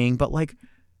a thing. But like,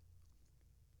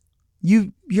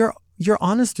 you're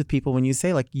honest with people when you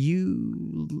say like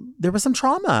there was some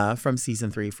trauma from season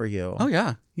 3 for you. Oh,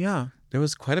 yeah. Yeah. There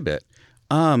was quite a bit.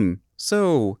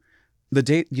 So the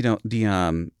date,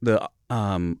 the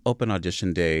open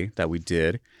audition day that we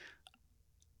did,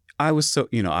 I was so,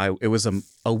 it was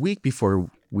a week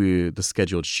before the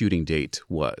scheduled shooting date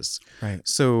was. Right.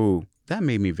 So that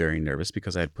made me very nervous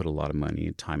because I had put a lot of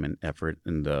money, time, and effort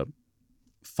in the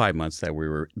 5 months that we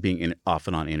were being off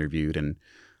and on interviewed and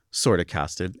sort of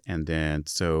casted. And then,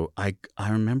 so I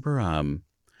remember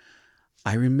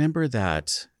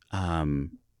that,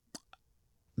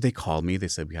 they called me. They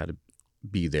said we had to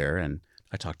be there, and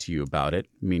I talked to you about it.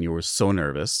 I mean, you were so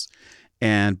nervous,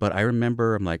 but I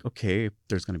remember I'm like, okay, if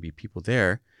there's going to be people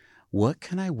there, what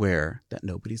can I wear that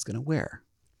nobody's going to wear?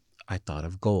 I thought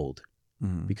of gold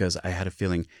because I had a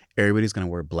feeling everybody's going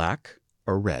to wear black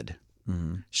or red.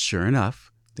 Sure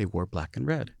enough, they wore black and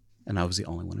red, and I was the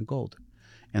only one in gold,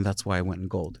 and that's why I went in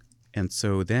gold. And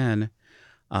so then.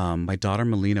 My daughter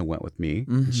Melina went with me.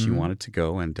 She wanted to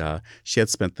go, and she had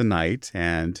spent the night.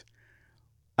 And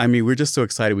I mean, we were just so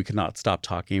excited we could not stop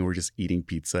talking. We're just eating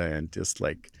pizza and just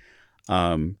like,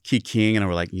 kikiing, and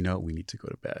we're like, we need to go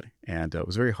to bed. And it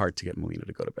was very hard to get Melina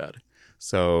to go to bed.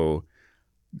 So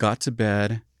got to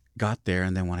bed, got there,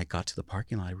 and then when I got to the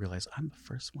parking lot, I realized I'm the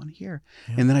first one here.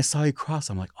 Yeah. And then I saw you cross.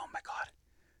 I'm like, oh my God,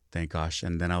 thank gosh.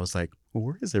 And then I was like, well,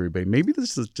 where is everybody? Maybe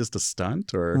this is just a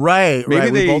stunt, or right. Maybe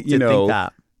right. they, we both did think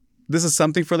that. This is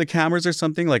something for the cameras or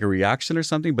something, like a reaction or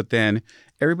something. But then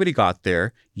everybody got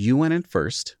there. You went in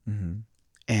first,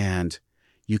 and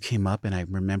you came up, and I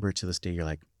remember to this day, you're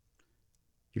like,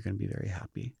 you're going to be very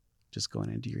happy just going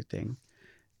and do your thing.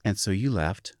 And so you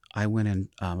left. I went in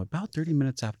about 30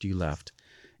 minutes after you left,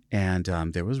 and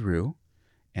there was Rue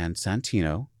and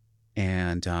Santino,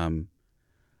 and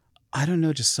I don't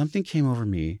know, just something came over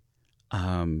me.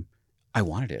 I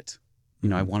wanted it.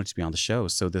 I wanted to be on the show.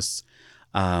 So this,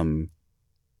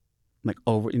 like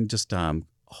over in just a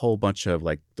whole bunch of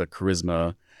like the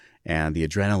charisma and the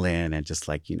adrenaline and just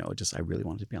like, I really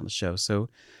wanted to be on the show. So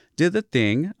did the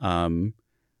thing.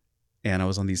 And I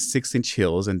was on these 6-inch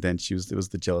heels, and then it was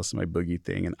the jealous of my boogie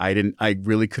thing. And I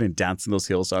really couldn't dance in those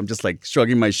heels. So I'm just like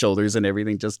shrugging my shoulders and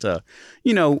everything just to,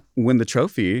 win the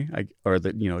trophy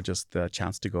just the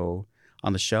chance to go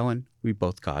on the show. And we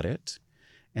both got it.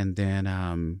 And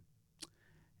then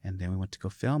we went to go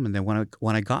film. And then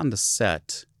when I got on the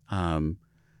set,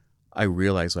 I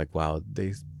realized like, wow,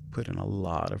 they put in a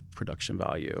lot of production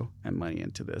value and money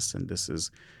into this. And this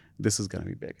is going to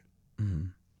be big.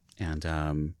 Mm-hmm.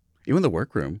 And, even the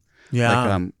workroom.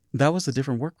 Yeah. Like, that was a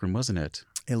different workroom, wasn't it?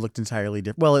 It looked entirely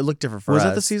different. Well, it looked different for us.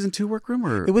 Was it the season 2 workroom?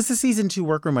 Or? It was the season 2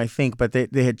 workroom, I think, but they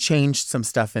had changed some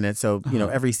stuff in it. So,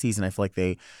 every season I feel like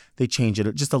they change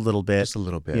it just a little bit. Just a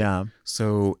little bit. Yeah.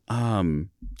 So, I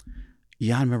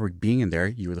remember being in there.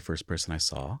 You were the first person I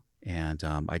saw. And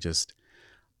I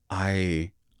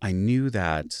knew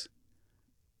that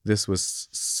this was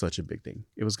such a big thing.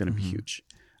 It was going to be huge.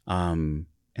 And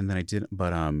then I didn't,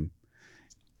 but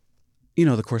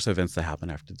the course of events that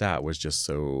happened after that was just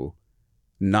so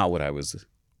not what I was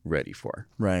ready for.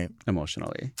 Right.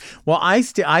 Emotionally. Well, I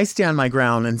stand my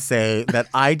ground and say that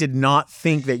I did not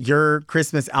think that your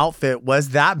Christmas outfit was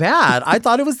that bad. I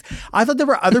thought there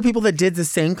were other people that did the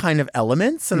same kind of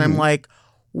elements. And I'm like,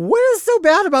 what is so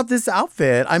bad about this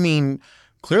outfit? I mean,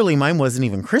 clearly mine wasn't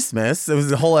even Christmas. It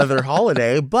was a whole other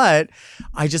holiday. But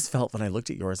I just felt when I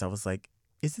looked at yours, I was like,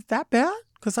 is it that bad?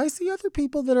 Because I see other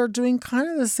people that are doing kind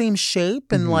of the same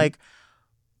shape and like,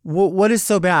 what is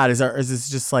so bad? Is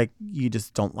this just like you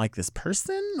just don't like this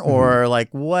person, or like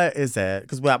what is it?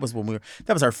 Because that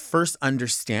was our first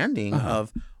understanding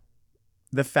of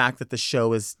the fact that the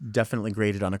show is definitely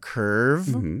graded on a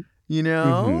curve.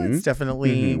 It's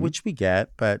definitely which we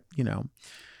get, but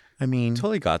I mean,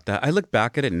 totally got that. I look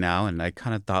back at it now and I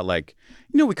kind of thought like,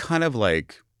 we kind of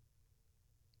like.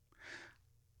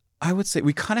 I would say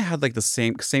we kind of had like the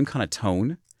same kind of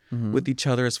tone with each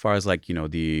other as far as like,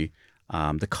 the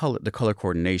color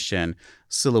coordination,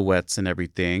 silhouettes and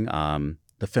everything,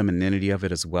 the femininity of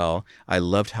it as well. I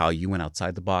loved how you went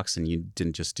outside the box and you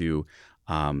didn't just do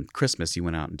Christmas. You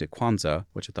went out and did Kwanzaa,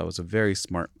 which I thought was a very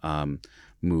smart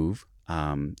move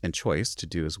and choice to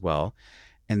do as well.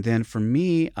 And then for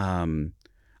me,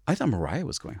 I thought Mariah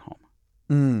was going home.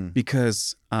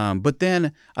 Because, but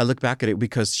then I look back at it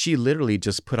because she literally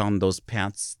just put on those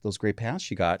pants, those gray pants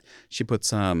she got. She put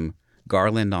some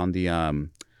garland on the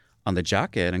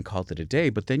jacket and called it a day.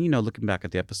 But then, looking back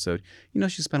at the episode,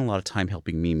 she spent a lot of time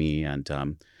helping Mimi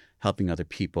and helping other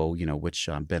people, which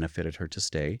benefited her to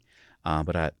stay.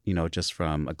 But just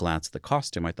from a glance at the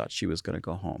costume, I thought she was going to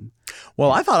go home.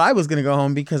 Well, I thought I was going to go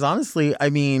home because honestly, I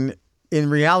mean, in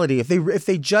reality, if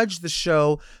they judge the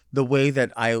show the way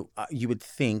that you would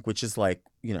think, which is like,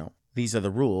 these are the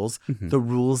rules. The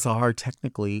rules are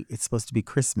technically it's supposed to be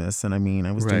Christmas, and I mean,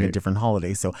 I was doing a different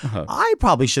holiday, so I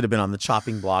probably should have been on the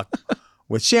chopping block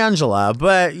with Shangela,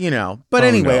 but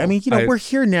anyway, no. I mean, we're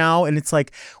here now, and it's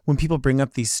like when people bring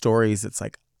up these stories, it's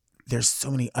like there's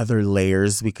so many other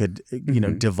layers we could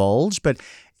divulge, but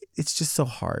it's just so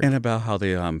hard. And about how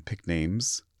they pick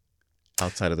names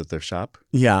outside of the thrift shop.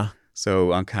 Yeah.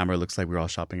 So on camera, it looks like we're all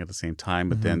shopping at the same time.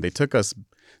 But then they took us,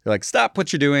 they're like, stop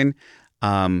what you're doing.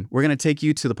 We're going to take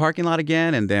you to the parking lot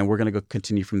again. And then we're going to go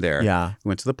continue from there. Yeah. We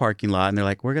went to the parking lot and they're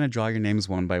like, we're going to draw your names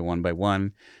one by one by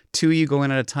one. 2 you go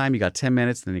in at a time. You got 10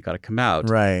 minutes. Then you got to come out.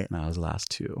 Right. And I was the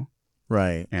last 2.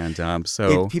 Right. And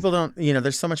so. People don't,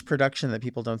 there's so much production that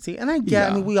people don't see. And I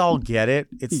mean, we all get it.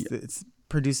 It's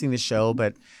producing the show.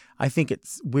 But I think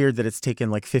it's weird that it's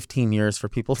taken like 15 years for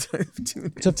people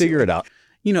to figure it out.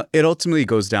 It ultimately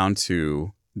goes down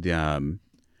to the,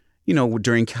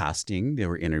 during casting, they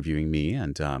were interviewing me.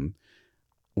 And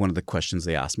one of the questions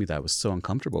they asked me that I was so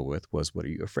uncomfortable with was, what are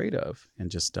you afraid of? And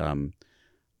just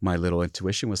my little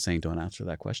intuition was saying, don't answer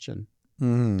that question.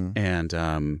 Mm.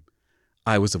 And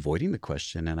I was avoiding the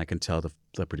question, and I can tell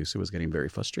the producer was getting very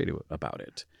frustrated about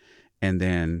it. And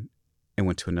then it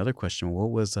went to another question.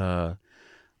 What was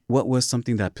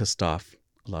something that pissed off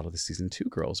a lot of the season 2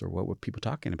 girls, or what were people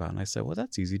talking about? And I said, well,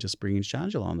 that's easy. Just bringing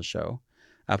Shangela on the show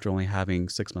after only having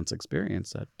 6 months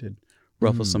experience. That did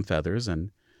ruffle some feathers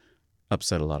and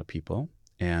upset a lot of people.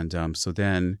 And so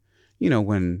then,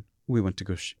 when we went to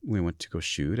go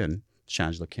shoot, and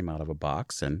Shangela came out of a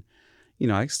box, and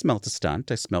I smelt a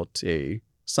stunt. I smelt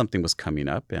something was coming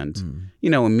up, and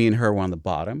when me and her were on the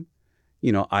bottom,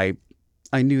 I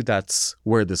knew that's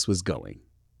where this was going.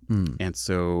 And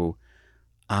so,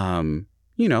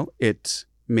 it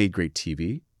made great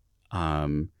TV.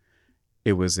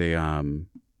 It was a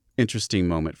interesting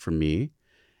moment for me.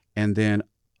 And then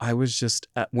I was just,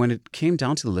 when it came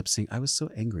down to the lip sync, I was so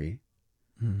angry.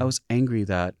 I was angry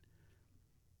that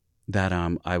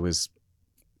I was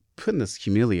put in this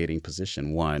humiliating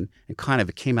position, one, and kind of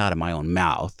it came out of my own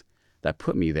mouth that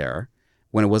put me there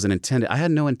when it wasn't intended. I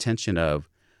had no intention of,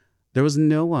 there was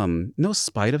no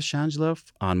spite of Shangela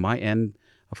on my end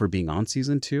of her being on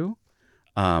season 2.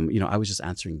 I was just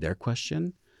answering their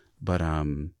question, but I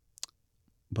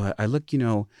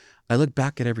look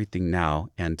back at everything now,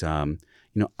 and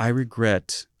I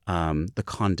regret the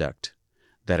conduct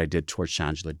that I did towards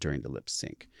Shangela during the lip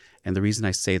sync. And the reason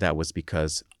I say that was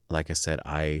because, like I said,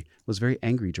 I was very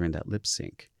angry during that lip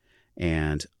sync,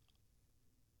 and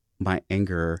my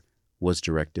anger was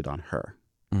directed on her.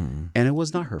 And it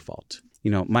was not her fault.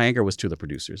 My anger was to the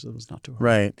producers. It was not to her.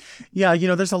 Right. Yeah.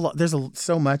 There's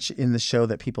so much in the show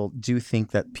that people do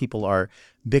think that people are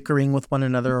bickering with one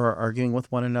another or arguing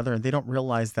with one another, and they don't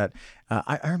realize that.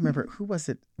 I remember, who was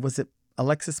it? Was it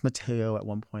Alexis Mateo at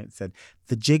one point said,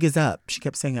 "The jig is up." She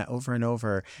kept saying that over and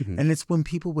over. And it's when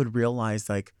people would realize,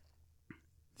 like,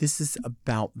 this is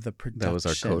about the production. That was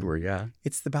our code word, yeah.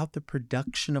 It's about the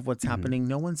production of what's happening.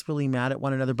 No one's really mad at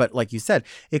one another. But like you said,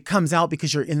 it comes out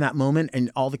because you're in that moment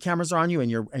and all the cameras are on you, and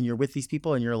you're with these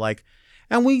people, and you're like,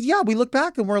 and we look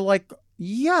back and we're like,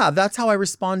 yeah, that's how I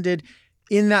responded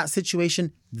in that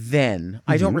situation then.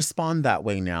 I don't respond that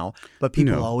way now. But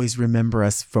people always remember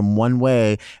us from one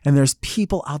way. And there's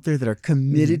people out there that are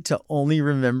committed to only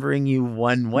remembering you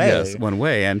one way. Yes, one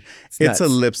way. And it's a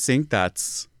lip sync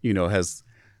that's, has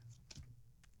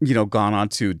gone on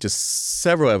to just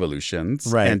several evolutions.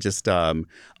 Right. And just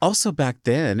also back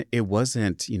then, it was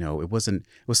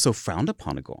so frowned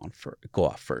upon to go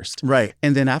off first. Right.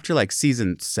 And then after like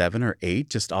season 7 or 8,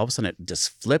 just all of a sudden it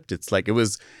just flipped. It's like it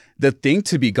was the thing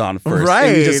to be gone first.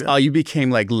 Right. And you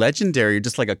became like legendary,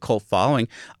 just like a cult following.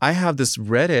 I have this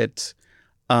Reddit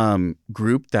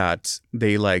group that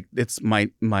they like, it's my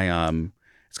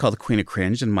it's called the Queen of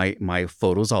Cringe, and my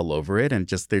photos all over it, and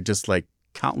they're just like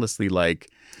countlessly like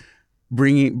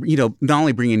bringing, not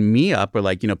only bringing me up, or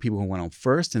like, people who went on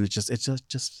first, and it just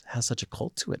has such a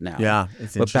cult to it now. Yeah,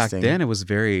 it's but interesting. back then it was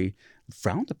very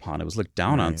frowned upon. It was looked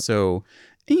down on. So,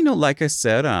 like I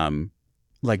said,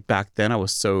 like back then I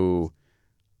was so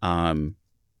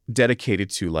dedicated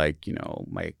to like,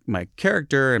 my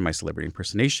character and my celebrity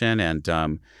impersonation, and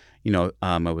I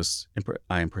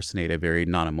impersonate a very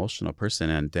non-emotional person,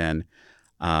 and then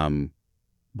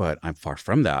but I'm far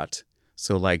from that.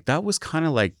 So like that was kind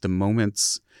of like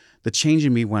the change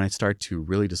in me when I started to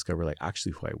really discover like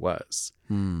actually who I was.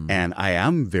 And I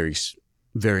am very,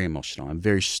 very emotional. I'm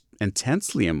very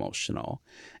intensely emotional.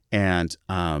 And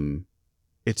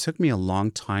it took me a long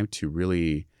time to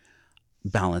really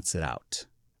balance it out.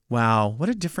 Wow. What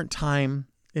a different time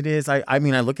it is. I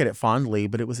mean, I look at it fondly,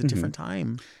 but it was a different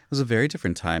time. It was a very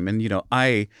different time. And,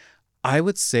 I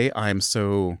would say I'm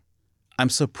so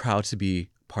proud to be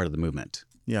part of the movement.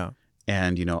 Yeah.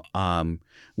 And,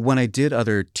 when I did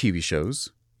other TV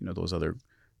shows, those other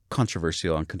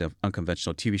controversial,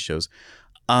 unconventional TV shows,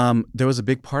 there was a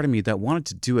big part of me that wanted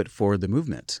to do it for the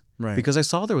movement. Right. Because I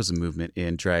saw there was a movement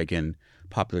in drag and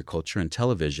popular culture and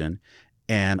television.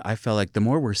 And I felt like the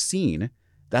more we're seen,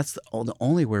 that's the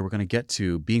only way we're going to get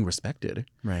to being respected.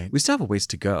 Right. We still have a ways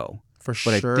to go. For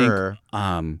but sure.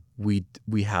 I think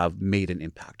we have made an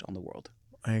impact on the world.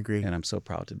 I agree. And I'm so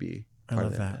proud to be I part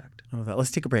love of that that. impact. I love that.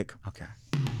 Let's take a break. Okay.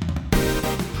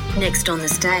 Next on the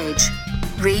stage,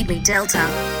 Read Me Delta.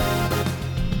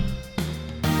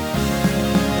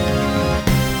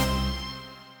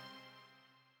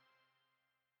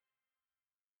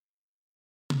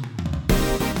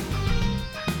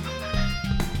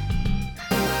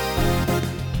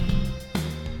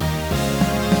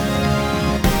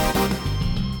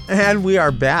 And we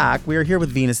are back. We are here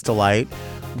with Venus Delight.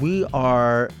 We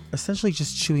are essentially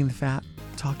just chewing the fat,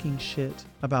 talking shit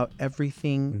about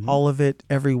everything, all of it,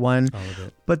 everyone. All of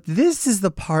it. But this is the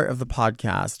part of the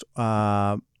podcast.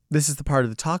 This is the part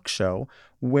of the talk show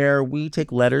where we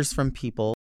take letters from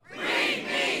people.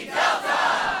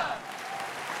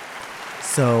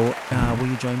 So, will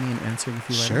you join me in answering a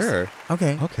few letters? Sure.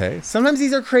 Okay. Okay. Sometimes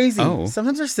these are crazy. Oh.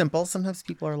 Sometimes they're simple. Sometimes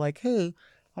people are like, hey,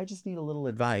 I just need a little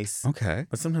advice. Okay.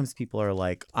 But sometimes people are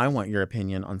like, I want your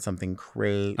opinion on something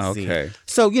crazy. Okay.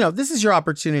 So, this is your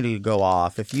opportunity to go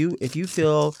off. If you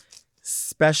feel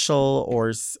special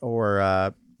or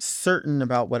certain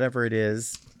about whatever it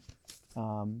is,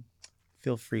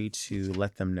 feel free to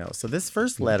let them know. So this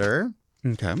first letter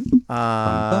Okay.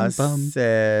 Bum.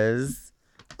 says,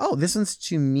 oh, this one's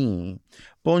to me.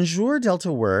 Bonjour,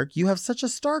 Delta Work. You have such a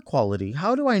star quality.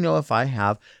 How do I know if I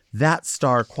have that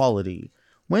star quality?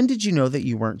 When did you know that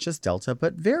you weren't just Delta,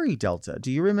 but very Delta?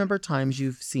 Do you remember times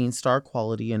you've seen star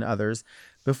quality in others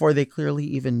before they clearly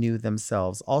even knew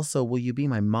themselves? Also, will you be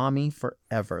my mommy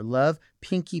forever? Love,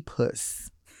 Pinky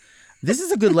Puss. This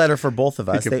is a good letter for both of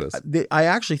us. Pinky Puss. I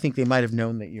actually think they might have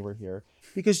known that you were here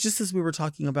because just as we were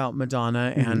talking about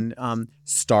Madonna and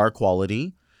star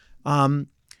quality, I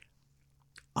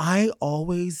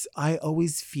always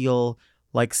feel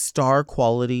like star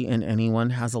quality in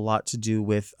anyone has a lot to do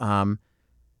with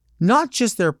not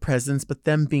just their presence, but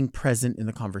them being present in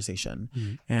the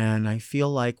conversation. And I feel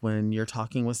like when you're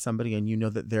talking with somebody and you know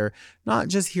that they're not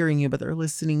just hearing you, but they're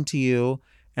listening to you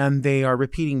and they are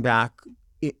repeating back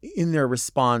in their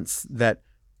response that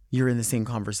you're in the same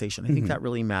conversation. I think that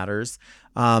really matters.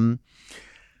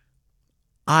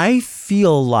 I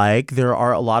feel like there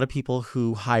are a lot of people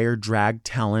who hire drag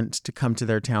talent to come to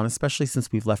their town, especially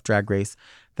since we've left Drag Race,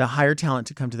 that hire talent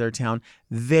to come to their town.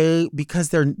 Because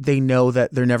they know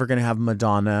that they're never going to have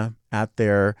Madonna at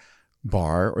their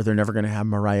bar or they're never going to have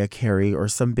Mariah Carey or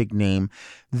some big name.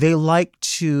 They like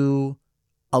to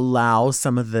allow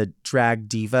some of the drag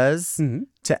divas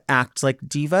to act like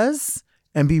divas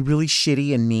and be really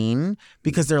shitty and mean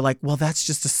because they're like, well, that's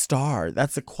just a star.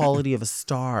 That's the quality of a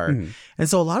star. And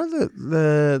so a lot of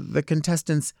the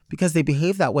contestants, because they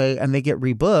behave that way and they get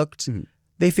rebooked,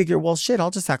 they figure, well, shit,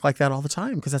 I'll just act like that all the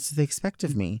time because that's what they expect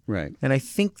of me. Right. And I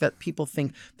think that people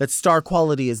think that star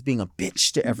quality is being a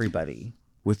bitch to everybody.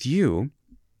 With you,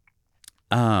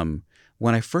 when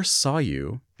I first saw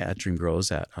you at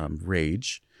Dreamgirls at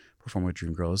Rage, perform with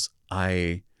Dreamgirls,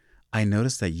 I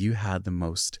noticed that you had the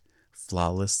most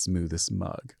flawless, smoothest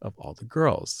mug of all the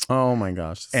girls. Oh my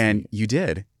gosh. And you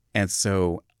did. And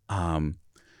so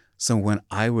when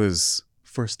I was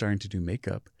first starting to do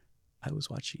makeup, I was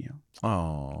watching you.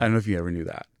 Oh. I don't know if you ever knew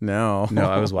that. No. No,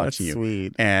 I was watching you.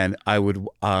 Sweet. And I would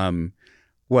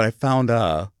what I found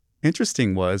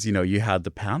interesting was, you had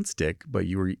the pound stick, but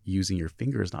you were using your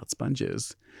fingers, not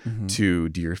sponges, to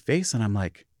do your face. And I'm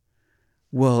like,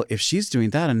 well, if she's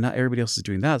doing that and not everybody else is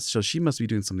doing that, so she must be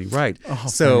doing something right. Oh,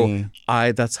 so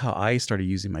funny. that's how I started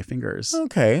using my fingers.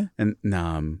 Okay. And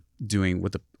doing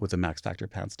with the Max Factor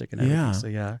pound stick and everything. Yeah. So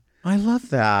yeah. I love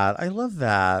that.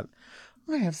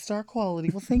 I have star quality.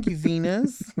 Well, thank you,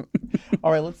 Venus.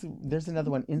 All right, there's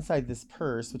another one inside this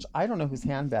purse, which I don't know whose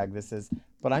handbag this is,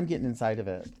 but I'm getting inside of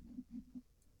it.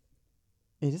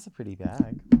 It is a pretty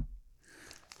bag.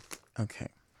 Okay.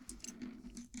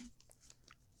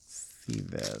 See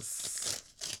this.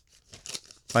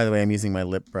 By the way, I'm using my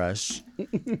lip brush.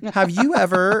 Have you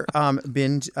ever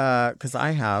been, because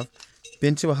I have,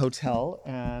 been to a hotel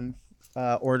and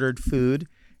ordered food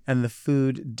and the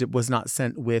food was not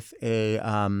sent with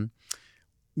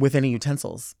with any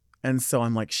utensils? And so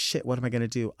I'm like, shit, what am I going to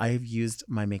do? I've used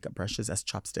my makeup brushes as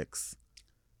chopsticks.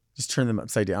 Just turn them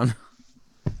upside down.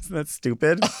 Isn't that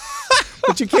stupid?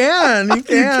 But you can. You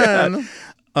can.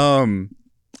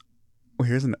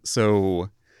 Well, so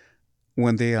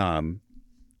when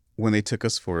they took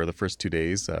us for the first 2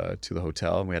 days to the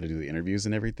hotel and we had to do the interviews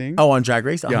and everything. Oh, on Drag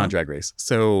Race? Yeah, on Drag Race.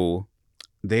 So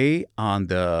they, on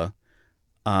the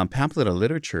pamphlet of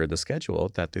literature, the schedule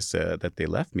that they said that they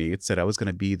left me, it said I was going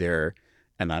to be there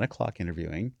at 9:00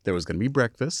 interviewing. There was going to be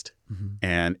breakfast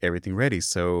and everything ready.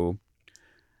 So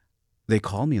they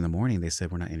called me in the morning. They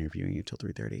said, we're not interviewing you until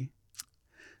 3:30.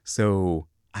 So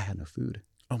I had no food.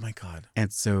 Oh my God.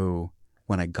 And so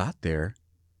when I got there,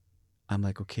 I'm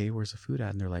like, okay, where's the food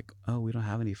at? And they're like, oh, we don't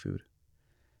have any food.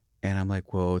 And I'm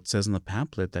like, well, it says in the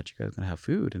pamphlet that you guys are going to have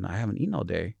food and I haven't eaten all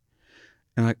day.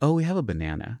 And I'm like, oh, we have a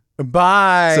banana.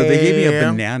 Bye. So they gave me a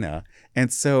banana.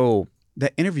 And so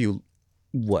that interview,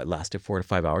 lasted 4 to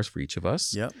 5 hours for each of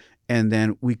us. Yep. And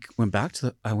then I went back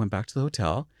to the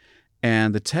hotel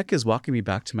and the tech is walking me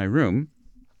back to my room.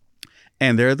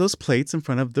 And there are those plates in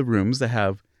front of the rooms that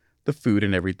have the food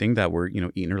and everything that were,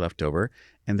 eaten or left over.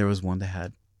 and there was one that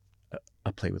had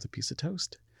a plate with a piece of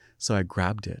toast. So I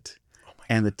grabbed it,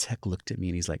 and the tech looked at me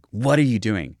and he's like, "What are you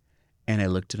doing?" And I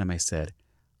looked at him. I said,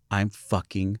 "I'm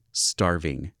fucking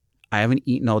starving. I haven't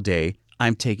eaten all day.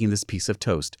 I'm taking this piece of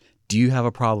toast. Do you have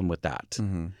a problem with that?"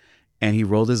 Mm-hmm. And he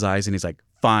rolled his eyes and he's like,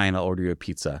 "Fine, I'll order you a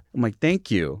pizza." I'm like, "Thank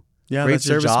you. Yeah, Great that's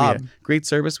your service. job. Great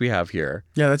service we have here."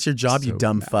 Yeah, that's your job, you So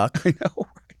dumb mad. fuck. I know,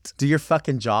 right? Do your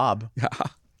fucking job. Yeah.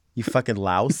 You fucking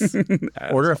louse.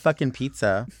 Order a fucking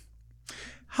pizza.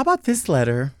 How about this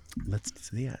letter? Let's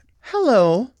see it.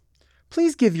 Hello.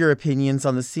 Please give your opinions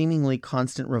on the seemingly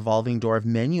constant revolving door of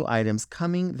menu items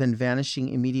coming then vanishing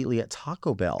immediately at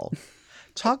Taco Bell.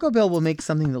 Taco Bell will make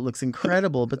something that looks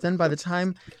incredible, but then by the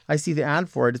time I see the ad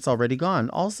for it, it's already gone.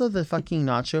 Also, the fucking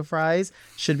nacho fries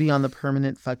should be on the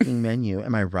permanent fucking menu.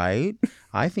 Am I right?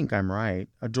 I think I'm right.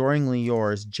 Adoringly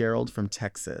yours, Gerald from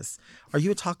Texas. Are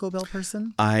you a Taco Bell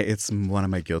person? It's one of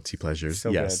my guilty pleasures.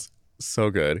 So yes. So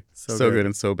good. So So good. good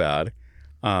and so bad.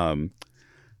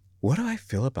 What do I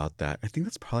feel about that? I think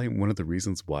that's probably one of the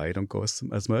reasons why I don't go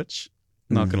as much.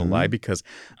 Not going to lie, because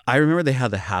I remember they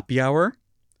had the happy hour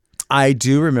I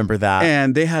do remember that.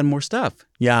 and they had more stuff.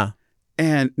 Yeah.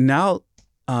 And now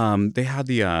they had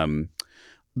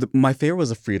my favorite was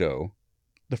the Frito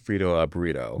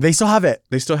burrito. They still have it.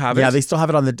 They still have it? Yeah, they still have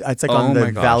it on the. It's like Oh on the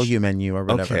my gosh. value menu or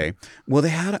whatever. Okay. Well, they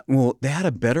had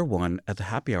a better one at the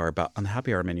happy hour on the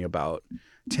happy hour menu about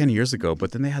 10 years ago,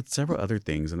 but then they had several other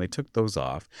things and they took those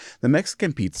off. The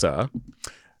Mexican pizza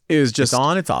is just It's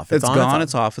on. It's off. It's on, gone.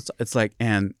 It's It's off. It's like,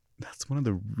 and that's one of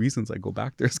the reasons I go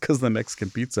back there is because of the Mexican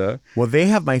pizza. Well, they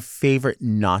have my favorite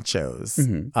nachos.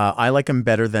 Mhm. I like them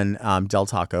better than Del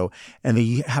Taco. And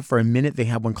they have, for a minute, they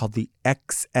had one called the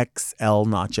XXL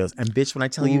nachos. And bitch, when I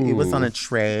tell you, it was on a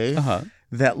tray Uh-huh.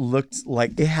 that looked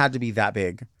like it had to be that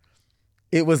big.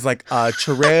 It was like a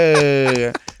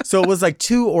tray. So it was like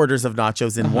 2 orders of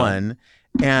nachos in one.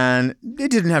 And it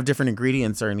didn't have different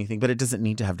ingredients or anything, but it doesn't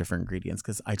need to have different ingredients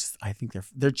because I think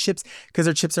they're chips, because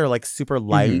their chips are like super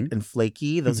light and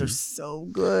flaky. Those are so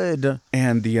good.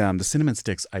 And the cinnamon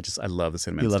sticks, I love the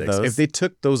cinnamon You love sticks. those? If they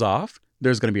took those off,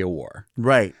 there's going to be a war.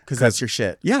 Right, because that's your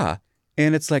shit. Yeah.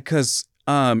 And it's like, because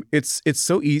it's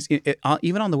so easy.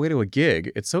 Even on the way to a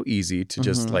gig, it's so easy to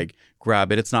just like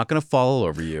grab it. It's not going to fall all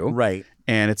over you. Right,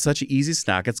 And it's such an easy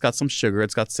snack. It's got some sugar.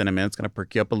 It's got cinnamon. It's going to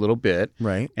perk you up a little bit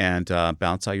right. and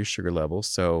bounce out your sugar level.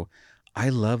 So I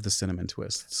love the cinnamon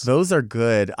twists. Those are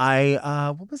good.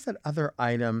 What was that other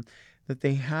item that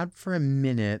they had for a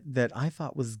minute that I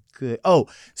thought was good? Oh,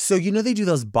 so they do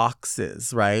those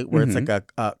boxes, right? Where it's like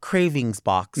a cravings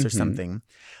box or something.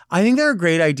 I think they're a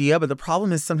great idea, but the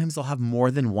problem is sometimes they'll have more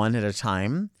than one at a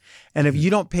time. And if you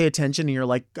don't pay attention and you're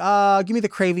like, give me the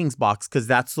cravings box because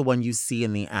that's the one you see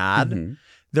in the ad,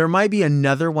 there might be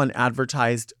another one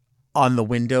advertised on the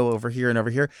window over here and over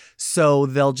here. So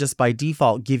they'll just by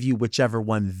default give you whichever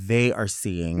one they are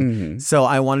seeing. So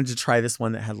I wanted to try this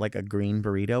one that had like a green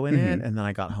burrito in it. And then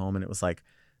I got home and it was like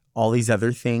all these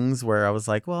other things where I was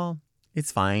like, well,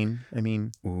 it's fine. I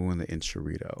mean, Ooh, and the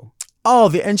enchilada. oh,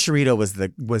 the enchilada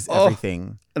was Oh.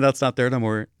 everything. That's not there no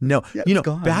more. No, Yeah, it's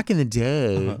gone. back in the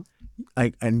day,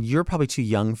 and you're probably too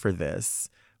young for this,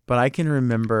 but I can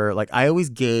remember, like, I always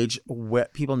gauge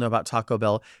what people know about Taco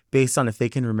Bell based on if they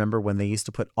can remember when they used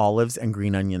to put olives and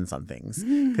green onions on things.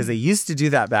 Because they used to do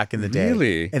that back in the day.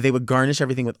 Really? And they would garnish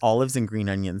everything with olives and green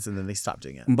onions, and then they stopped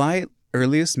doing it. My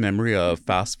earliest memory of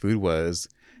fast food was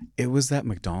that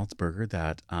McDonald's burger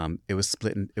that it was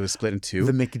split in two.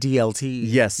 The McDLT.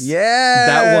 Yes. Yes.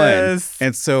 That one.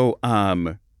 And so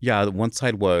one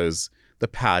side was the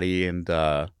patty and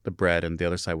the bread, and the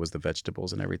other side was the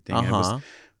vegetables and everything. And it was,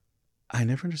 I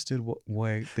never understood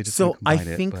why they just So didn't I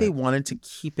combine think it, they but wanted to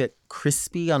keep it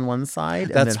crispy on one side.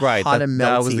 and That's then right. Hot That, and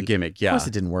that was the melty. gimmick. Of Yeah. course,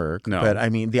 it didn't work. No. But I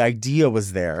mean, the idea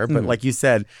was there. But like you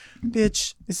said,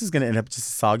 bitch, this is going to end up just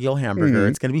a soggy old hamburger.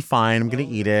 It's going to be fine. I'm going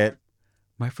to eat it.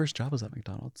 My first job was at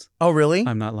McDonald's. Oh, really?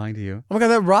 I'm not lying to you. Oh my God,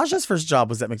 that Raja's first job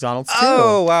was at McDonald's too.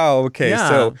 Oh wow. Okay. Yeah.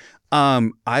 So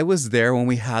I was there when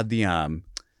we had the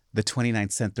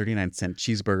 29-cent, 39-cent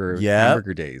cheeseburger Yep.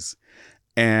 hamburger days.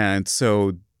 And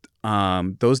so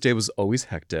those days was always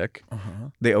hectic.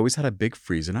 They always had a big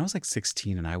freezer. And I was like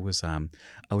 16 and I would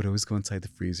always go inside the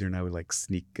freezer and I would like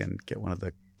sneak and get one of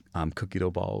the cookie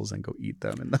dough balls and go eat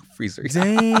them in the freezer.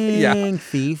 Dang,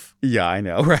 thief. Yeah, I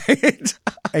know, right?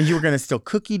 And you were going to steal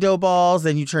cookie dough balls.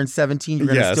 Then you turned 17. You're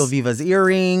going to Yes. steal Viva's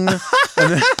earring. And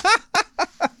then-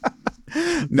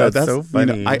 No, That's so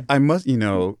funny. I must,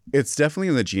 it's definitely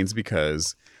in the genes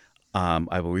because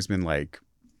I've always been like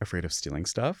afraid of stealing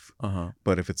stuff.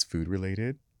 But if it's food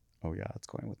related, oh yeah, it's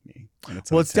going with me. And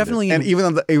Well, it's unattended. definitely and even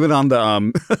on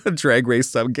the drag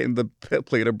race, I'm getting the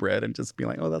plate of bread and just being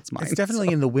like, oh, that's mine. It's definitely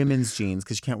in the women's jeans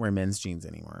because you can't wear men's jeans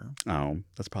anymore. Oh,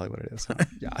 that's probably what it is. Huh?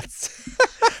 Yeah, it's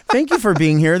Thank you for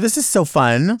being here. This is so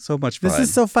fun. so much fun. This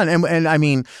is so fun. And I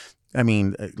mean,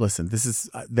 listen, this is,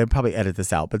 they'll probably edit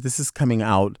this out, but this is coming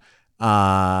out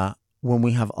when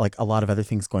we have like a lot of other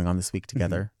things going on this week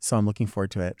together. So I'm looking forward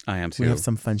to it. I am too. We have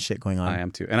some fun shit going on. I am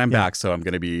too. And I'm back, so I'm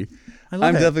going to be, I love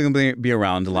I'm it. definitely going to be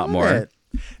around a lot Love more. it.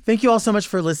 Thank you all so much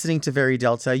for listening to Very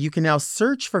Delta. You can now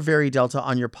search for Very Delta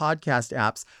on your podcast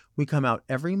apps. We come out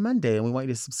every Monday and we want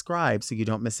you to subscribe so you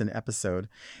don't miss an episode.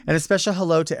 And a special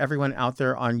hello to everyone out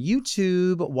there on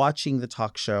YouTube watching the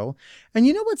talk show. And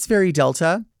you know what's Very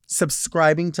Delta?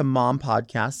 Subscribing to Mom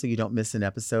Podcast so you don't miss an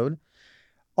episode.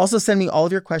 Also, send me all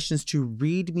of your questions to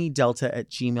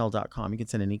readmedelta@gmail.com. You can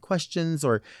send any questions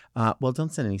or,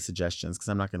 don't send any suggestions because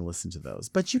I'm not going to listen to those.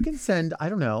 But you can send, I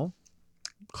don't know,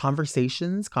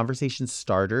 conversation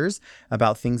starters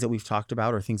about things that we've talked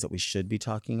about or things that we should be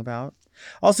talking about.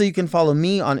 Also, you can follow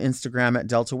me on Instagram at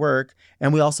Delta Work.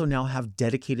 And we also now have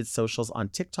dedicated socials on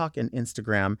TikTok and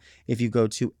Instagram if you go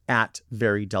to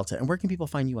 @VeryDelta. And where can people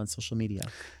find you on social media?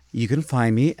 You can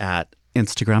find me at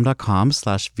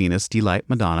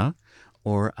Instagram.com/VenusDelightMadonna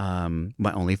or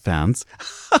my OnlyFans.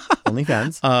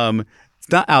 OnlyFans.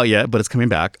 It's not out yet, but it's coming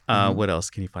back. What else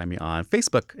can you find me on?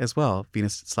 Facebook as well,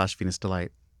 Venus/Venus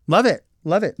Delight. Love it.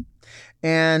 Love it.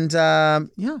 And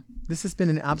this has been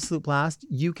an absolute blast.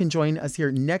 You can join us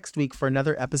here next week for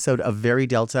another episode of Very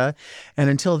Delta. And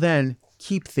until then,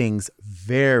 keep things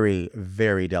very,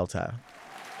 very Delta.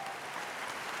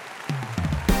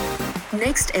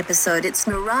 Next episode, it's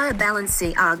Mariah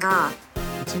Balenciaga.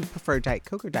 Do you prefer Diet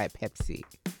Coke or Diet Pepsi?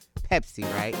 Pepsi,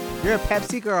 right? You're a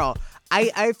Pepsi girl.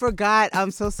 I forgot.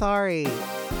 I'm so sorry.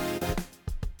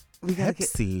 We gotta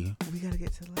Pepsi. we gotta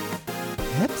get to the left.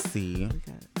 Pepsi. We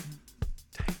gotta,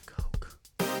 Diet Coke.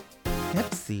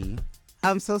 Pepsi.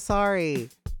 I'm so sorry.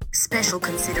 Special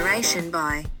consideration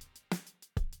by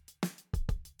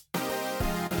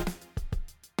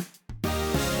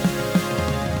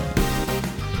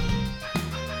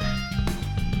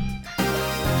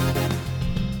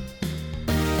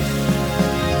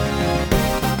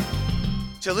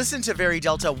To listen to Very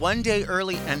Delta one day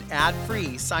early and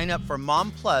ad-free, sign up for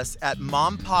Mom Plus at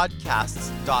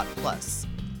mompodcasts.plus.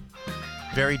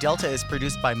 Very Delta is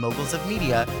produced by Moguls of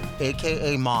Media,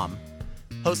 aka Mom.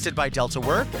 Hosted by Delta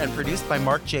Work and produced by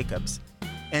Mark Jacobs.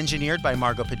 Engineered by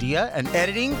Margot Padilla and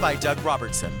editing by Doug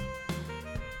Robertson.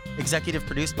 Executive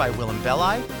produced by Willem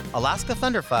Belli, Alaska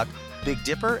Thunderfuck, Big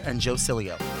Dipper, and Joe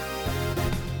Cilio.